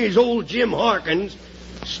waiting on me is old Jim Harkins?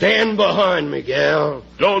 Stand behind me, gal.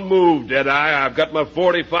 Don't move, Deadeye. I've got my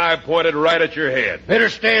 45 pointed right at your head. Better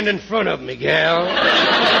stand in front of me, gal.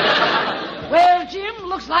 Well, Jim,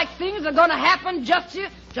 looks like things are going to happen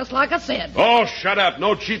just like I said. Oh, shut up.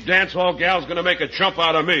 No cheap dance hall gal's going to make a chump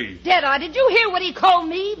out of me. Deadeye, did you hear what he called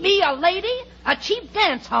me? Me, a lady? A cheap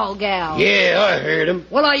dance hall gal. Yeah, I heard him.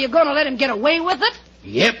 Well, are you going to let him get away with it?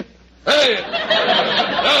 Yep. Hey,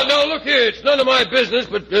 now, look here. It's none of my business,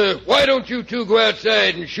 but why don't you two go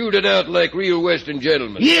outside and shoot it out like real Western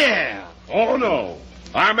gentlemen? Yeah. Oh, no.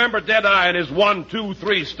 I remember Deadeye and his 1, 2,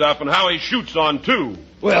 3 stuff and how he shoots on 2.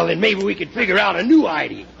 Well, then maybe we could figure out a new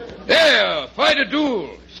idea. Yeah, fight a duel.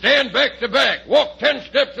 Stand back to back. Walk 10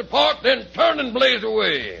 steps apart, then turn and blaze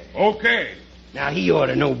away. Okay. Now, he ought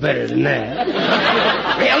to know better than that.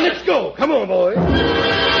 Well, let's go. Come on, boys.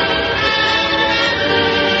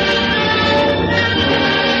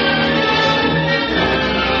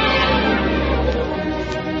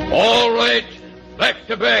 All right, back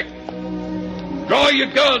to back. Draw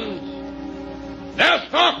your guns. Now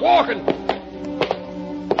start walking.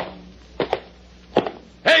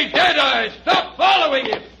 Hey, Deadeye, stop following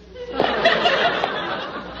him.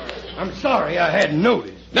 I'm sorry, I hadn't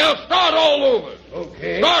noticed. Now start all over.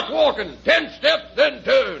 Okay. Start walking. 10 steps, then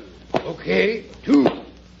turn. Okay. 2,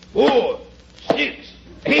 4, 6,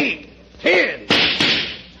 8, 10.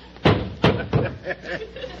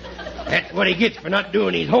 That's what he gets for not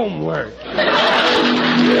doing his homework. And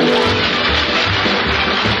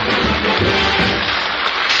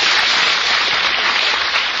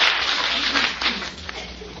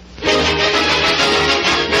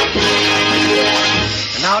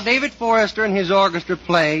now David Forrester and his orchestra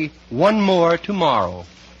play One More Tomorrow.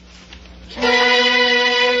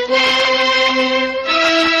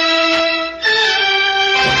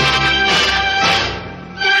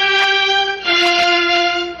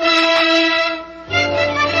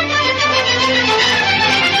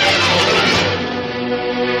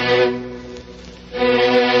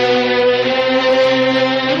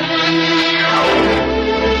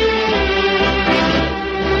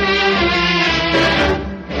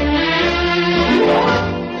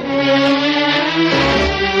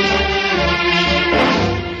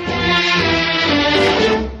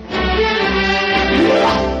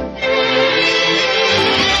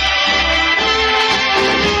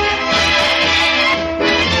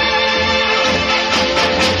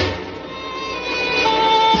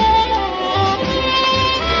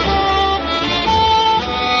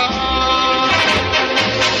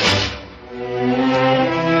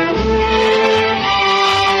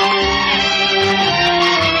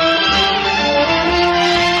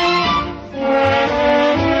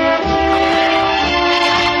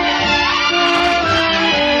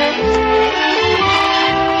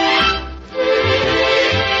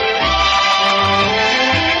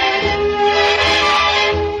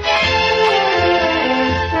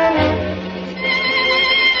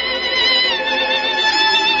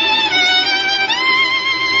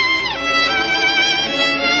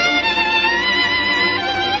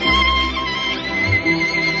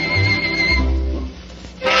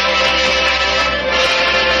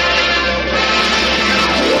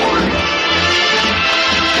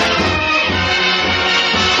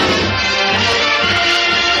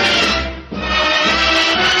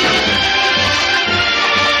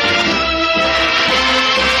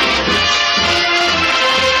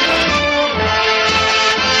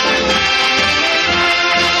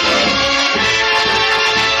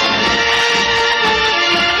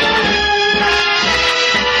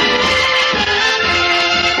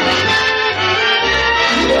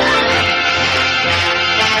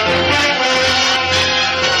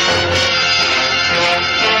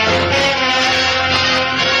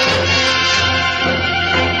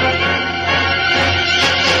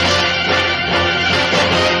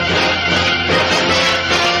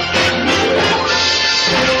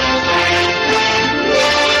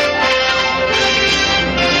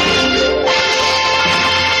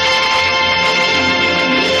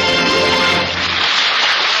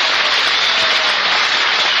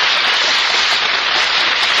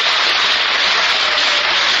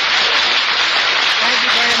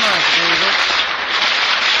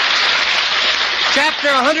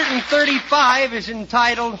 135 is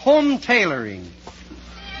entitled Home Tailoring.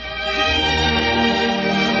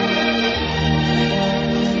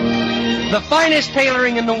 The finest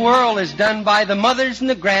tailoring in the world is done by the mothers and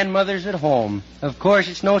the grandmothers at home. Of course,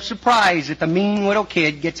 it's no surprise that the mean little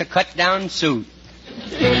kid gets a cut-down suit.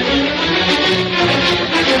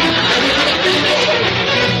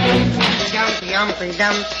 Yumpy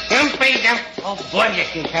dum. Oh, boy,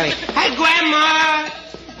 this can carry. Hey, Grandma!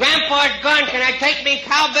 Grandpa's gone. Can I take me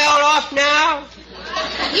cowbell off now?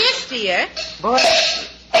 Yes, dear. Boy.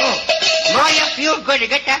 Oh, Ma, you feel good to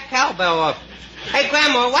get that cowbell off. Hey,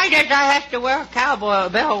 Grandma, why does I have to wear a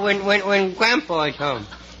cowbell when Grandpa's home?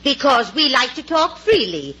 Because we like to talk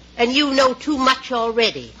freely, and you know too much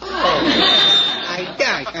already. I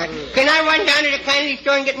don't. Can I run down to the candy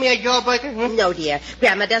store and get me a jawbreaker? No, dear.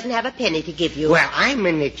 Grandma doesn't have a penny to give you. Well, I'm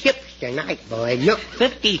in the chips tonight, boy. Look,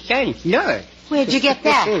 50 cents. Look. Where'd you get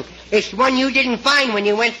that? It's one you didn't find when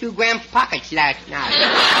you went through Gram's pockets last night.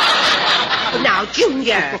 Now,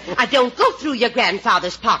 Junior, don't go through your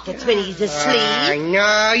grandfather's pockets when he's asleep.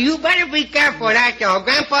 No, you better be careful, that's all.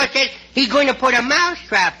 Grandpa says he's going to put a mouse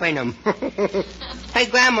trap in him. Hey,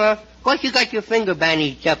 Grandma, what you got your finger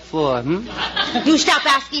bandaged up for, You stop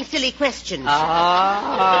asking silly questions.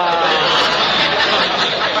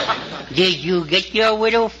 Did you get your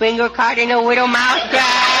widow finger caught in a widow mouse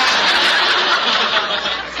trap?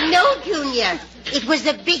 No, Junior. It was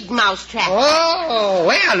a big mouse trap. Oh,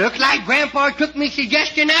 well, looks like Grandpa took me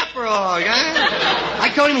suggestion after all, huh? I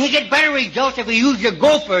told him he'd get better results if he used a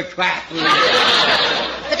gopher trap. But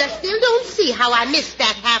I still don't see how I missed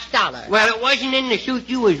that $50. Well, it wasn't in the suit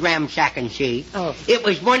you was ramsacking, see? Oh. It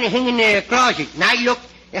was one hanging in the closet. Now look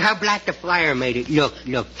how black the fire made it. Look.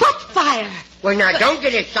 What fire? Well, now, don't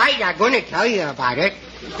get excited. I'm going to tell you about it.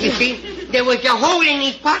 You see, there was a hole in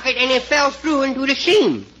his pocket, and it fell through into the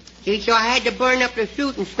seam. See, so I had to burn up the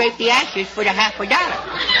suit and scrape the ashes for the $50.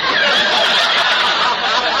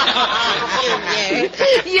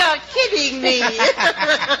 You're kidding me.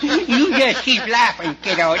 You just keep laughing,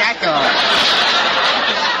 kiddo, that's all.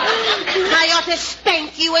 I ought to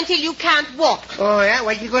spank you until you can't walk. Oh, yeah?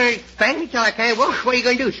 What, you going to spank me till I can't walk? What are you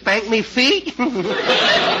going to do, spank me feet?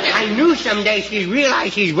 I knew someday she'd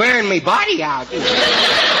realize she's wearing me body out.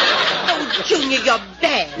 Oh, Junior, you're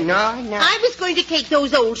bad. No. I was going to take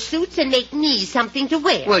those old suits and make me something to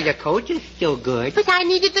wear. Well, the coat is still good. But I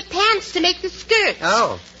needed the pants to make the skirts.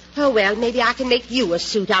 Oh. Oh, well, maybe I can make you a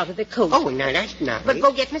suit out of the coat. Oh, no, that's nice. But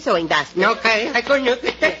go get my sewing basket. Okay, I couldn't get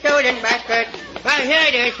the sewing basket. Well, here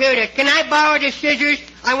it is. Can I borrow the scissors?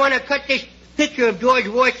 I want to cut this picture of George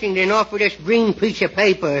Washington off of this green piece of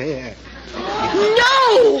paper here.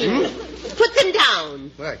 No! Put them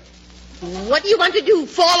down. What? What do you want to do,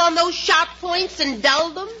 fall on those sharp points and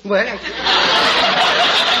dull them? Well,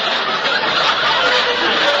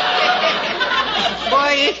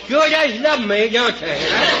 boy, it sure does love me, don't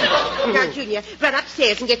it? Now, Junior, run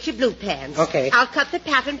upstairs and get your blue pants. Okay. I'll cut the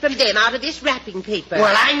pattern from them out of this wrapping paper.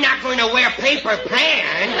 Well, I'm not going to wear paper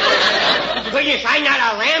pants. Goodness, I'm not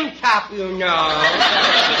a lamb chop, you know.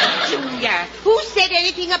 Junior, who said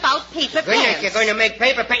anything about paper Goodness, pants? you're going to make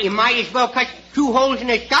paper pants. You might as well cut 2 holes in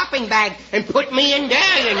a shopping bag and put me in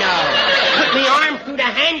there, you know. Put me arm through the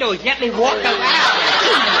handles. Let me walk around.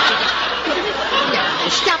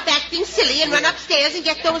 Stop acting silly and run upstairs and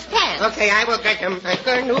get those pants. Okay, I will get them. I'm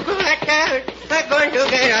going to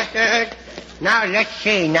get upstairs. Now, let's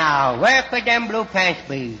see now. Where could them blue pants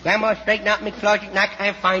be? Grandma straightened out my closet and I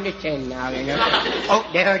can't find a tin now, you know. Oh,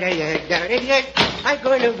 there they is. There it is. I'm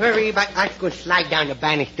going to hurry, but I'm going to slide down the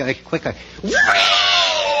banister. It's quicker. You're going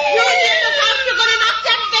to knock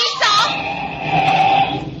that face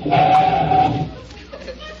off?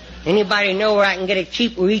 Anybody know where I can get a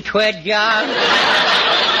cheap retread job?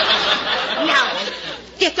 Now,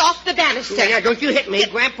 get off the banister. Now, don't you hit me.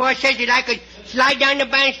 Grandpa said that I could slide down the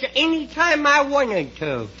banister any time I wanted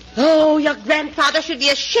to. Oh, your grandfather should be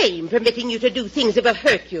ashamed permitting you to do things that will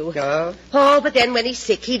hurt you. No? Oh, but then when he's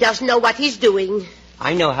sick, he doesn't know what he's doing.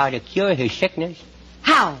 I know how to cure his sickness.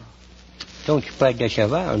 How? Don't spread this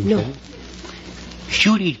around. No.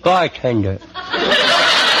 Shoot his bartender.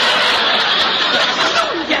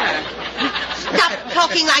 Stop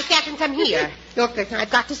talking like that and come here. Look, I've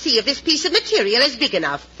got to see if this piece of material is big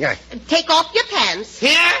enough. Yes. Take off your pants.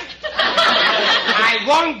 Here? I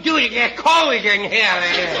won't do it. There's cold in here.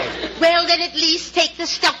 Well, then at least take the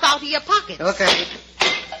stuff out of your pockets. Okay.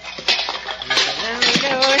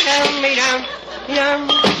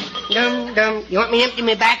 You want me to empty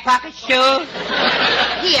my back pockets, too?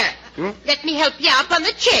 Here, Let me help you up on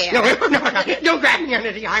the chair. No, don't grab me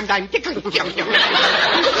under the arms. I'm tickling.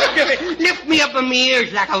 Lift me up on my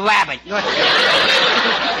ears like a rabbit.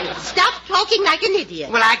 Stop talking like an idiot.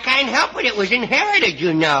 Well, I can't help it. It was inherited,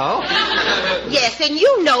 you know. Yes, and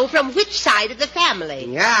you know from which side of the family.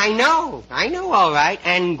 Yeah, I know. I know all right.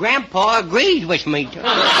 And Grandpa agrees with me, too.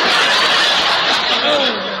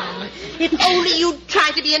 If only you'd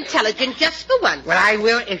try to be intelligent just for once. Well, I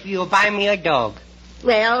will if you'll buy me a dog.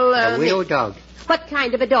 Well, A widow dog. What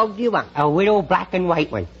kind of a dog do you want? A widow black and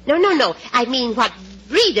white one. No. I mean, what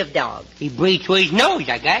breed of dog? He breathes through his nose,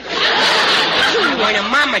 I guess. You want a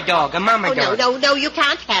mama dog, dog. No, you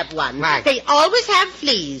can't have one. Why? They always have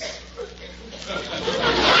fleas.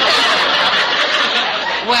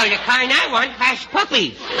 Well, the kind I want has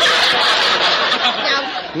puppies.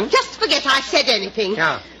 Now, just forget I said anything.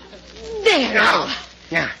 No. There now.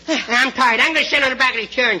 Yeah. I'm tired. I'm going to sit on the back of the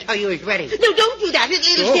chair until you is ready. No, don't do that.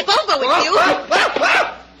 It'll tip over with you.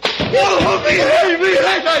 Oh, behave me! I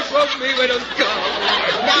broke me with a skull.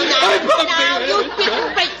 Now, you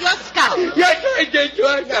didn't break your skull. Yes, I did.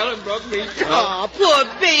 I fell and broke me skull. Oh, poor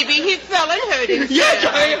baby. He fell and hurt himself. Yes,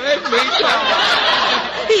 I hurt me skull.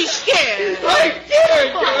 He's scared. I'm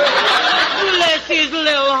scared. Bless his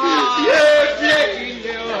little heart. Yes, bless his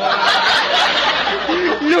little heart.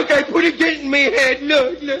 Look, I put a dent in my head.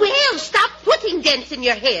 Look. Well, stop putting dents in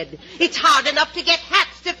your head. It's hard enough to get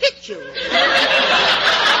hats to fit you.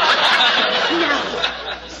 Now,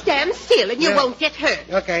 stand still and you won't get hurt.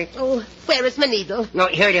 Okay. Oh, where is my needle? No,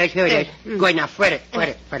 here it is. Go ahead, now fret it.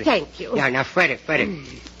 Thank you. Yeah, now fret it.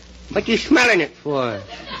 What you smelling it for?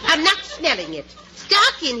 I'm not smelling it. It's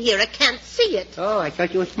dark in here. I can't see it. Oh, I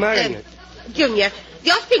thought you were smelling it. Junior,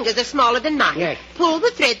 your fingers are smaller than mine. Yes. Pull the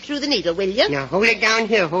thread through the needle, will you? Now, hold it down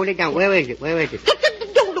here. Where is it?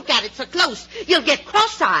 Don't look at it so close. You'll get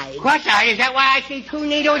cross-eyed. Cross-eyed? Is that why I see two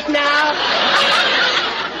needles now?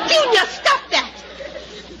 Junior, stop that.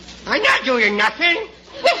 I'm not doing nothing.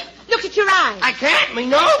 Well, look at your eye. I can't. My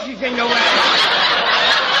nose is in the way.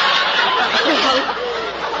 Well,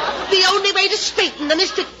 the only way to straighten them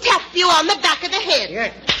is to tap you on the back of the head.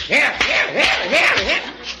 Here.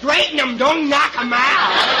 Straighten them. Don't knock them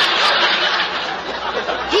out.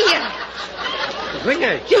 Here.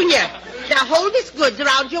 Goodness. Junior, now hold this goods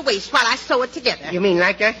around your waist while I sew it together. You mean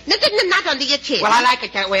like that? No, not under your chin. Well, I like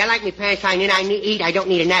it that way. I like me pants on, and I eat. I don't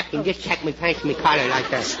need a napkin. Just check me pants and me collar like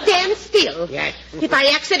that. Stand still. Yes. If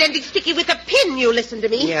I accidentally stick you with a pin, you listen to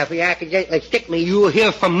me. Yeah, if you accidentally stick me, you will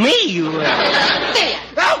hear from me. There.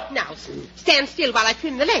 Oh, now, stand still while I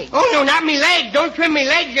trim the legs. Oh, no, not me legs. Don't trim me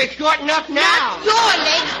legs. They're short enough now. Not your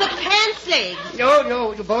legs, the pants legs.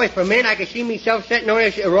 No, boy, for a minute I could see myself sitting on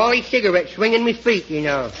a Raleigh cigarette swinging me feet, you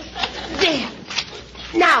know. There.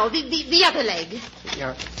 Now, the other leg.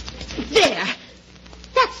 Yeah. There.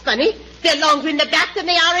 That's funny. They're longer in the back than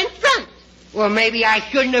they are in front. Well, maybe I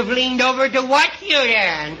shouldn't have leaned over to watch you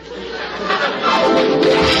then.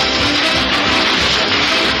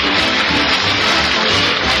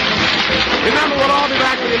 Remember, we'll all be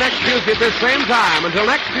back with you next Tuesday at this same time. Until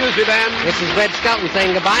next Tuesday, then. This is Red Skelton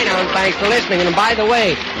saying goodbye now, and thanks for listening. And by the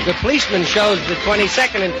way, the Policeman show's the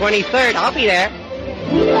 22nd and 23rd. I'll be there.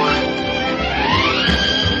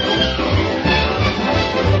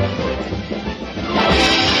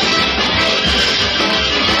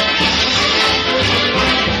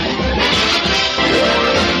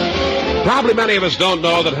 Probably many of us don't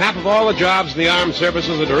know that half of all the jobs in the armed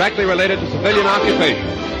services are directly related to civilian occupation.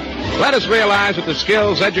 Let us realize that the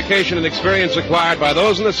skills, education, and experience acquired by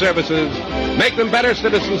those in the services make them better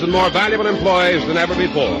citizens and more valuable employees than ever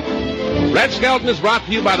before. Red Skelton is brought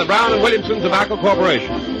to you by the Brown & Williamson Tobacco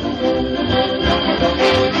Corporation.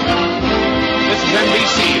 This is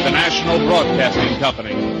NBC, the National Broadcasting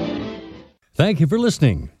Company. Thank you for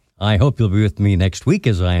listening. I hope you'll be with me next week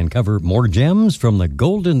as I uncover more gems from the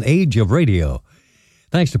golden age of radio.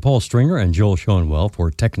 Thanks to Paul Stringer and Joel Schoenwell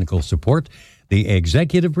for technical support. The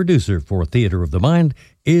executive producer for Theater of the Mind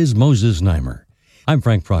is Moses Neimer. I'm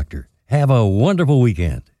Frank Proctor. Have a wonderful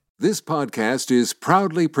weekend. This podcast is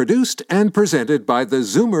proudly produced and presented by the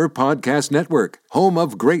Zoomer Podcast Network, home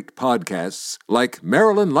of great podcasts like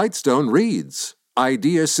Marilyn Lightstone Reads,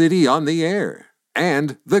 Idea City on the Air,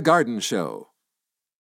 and The Garden Show.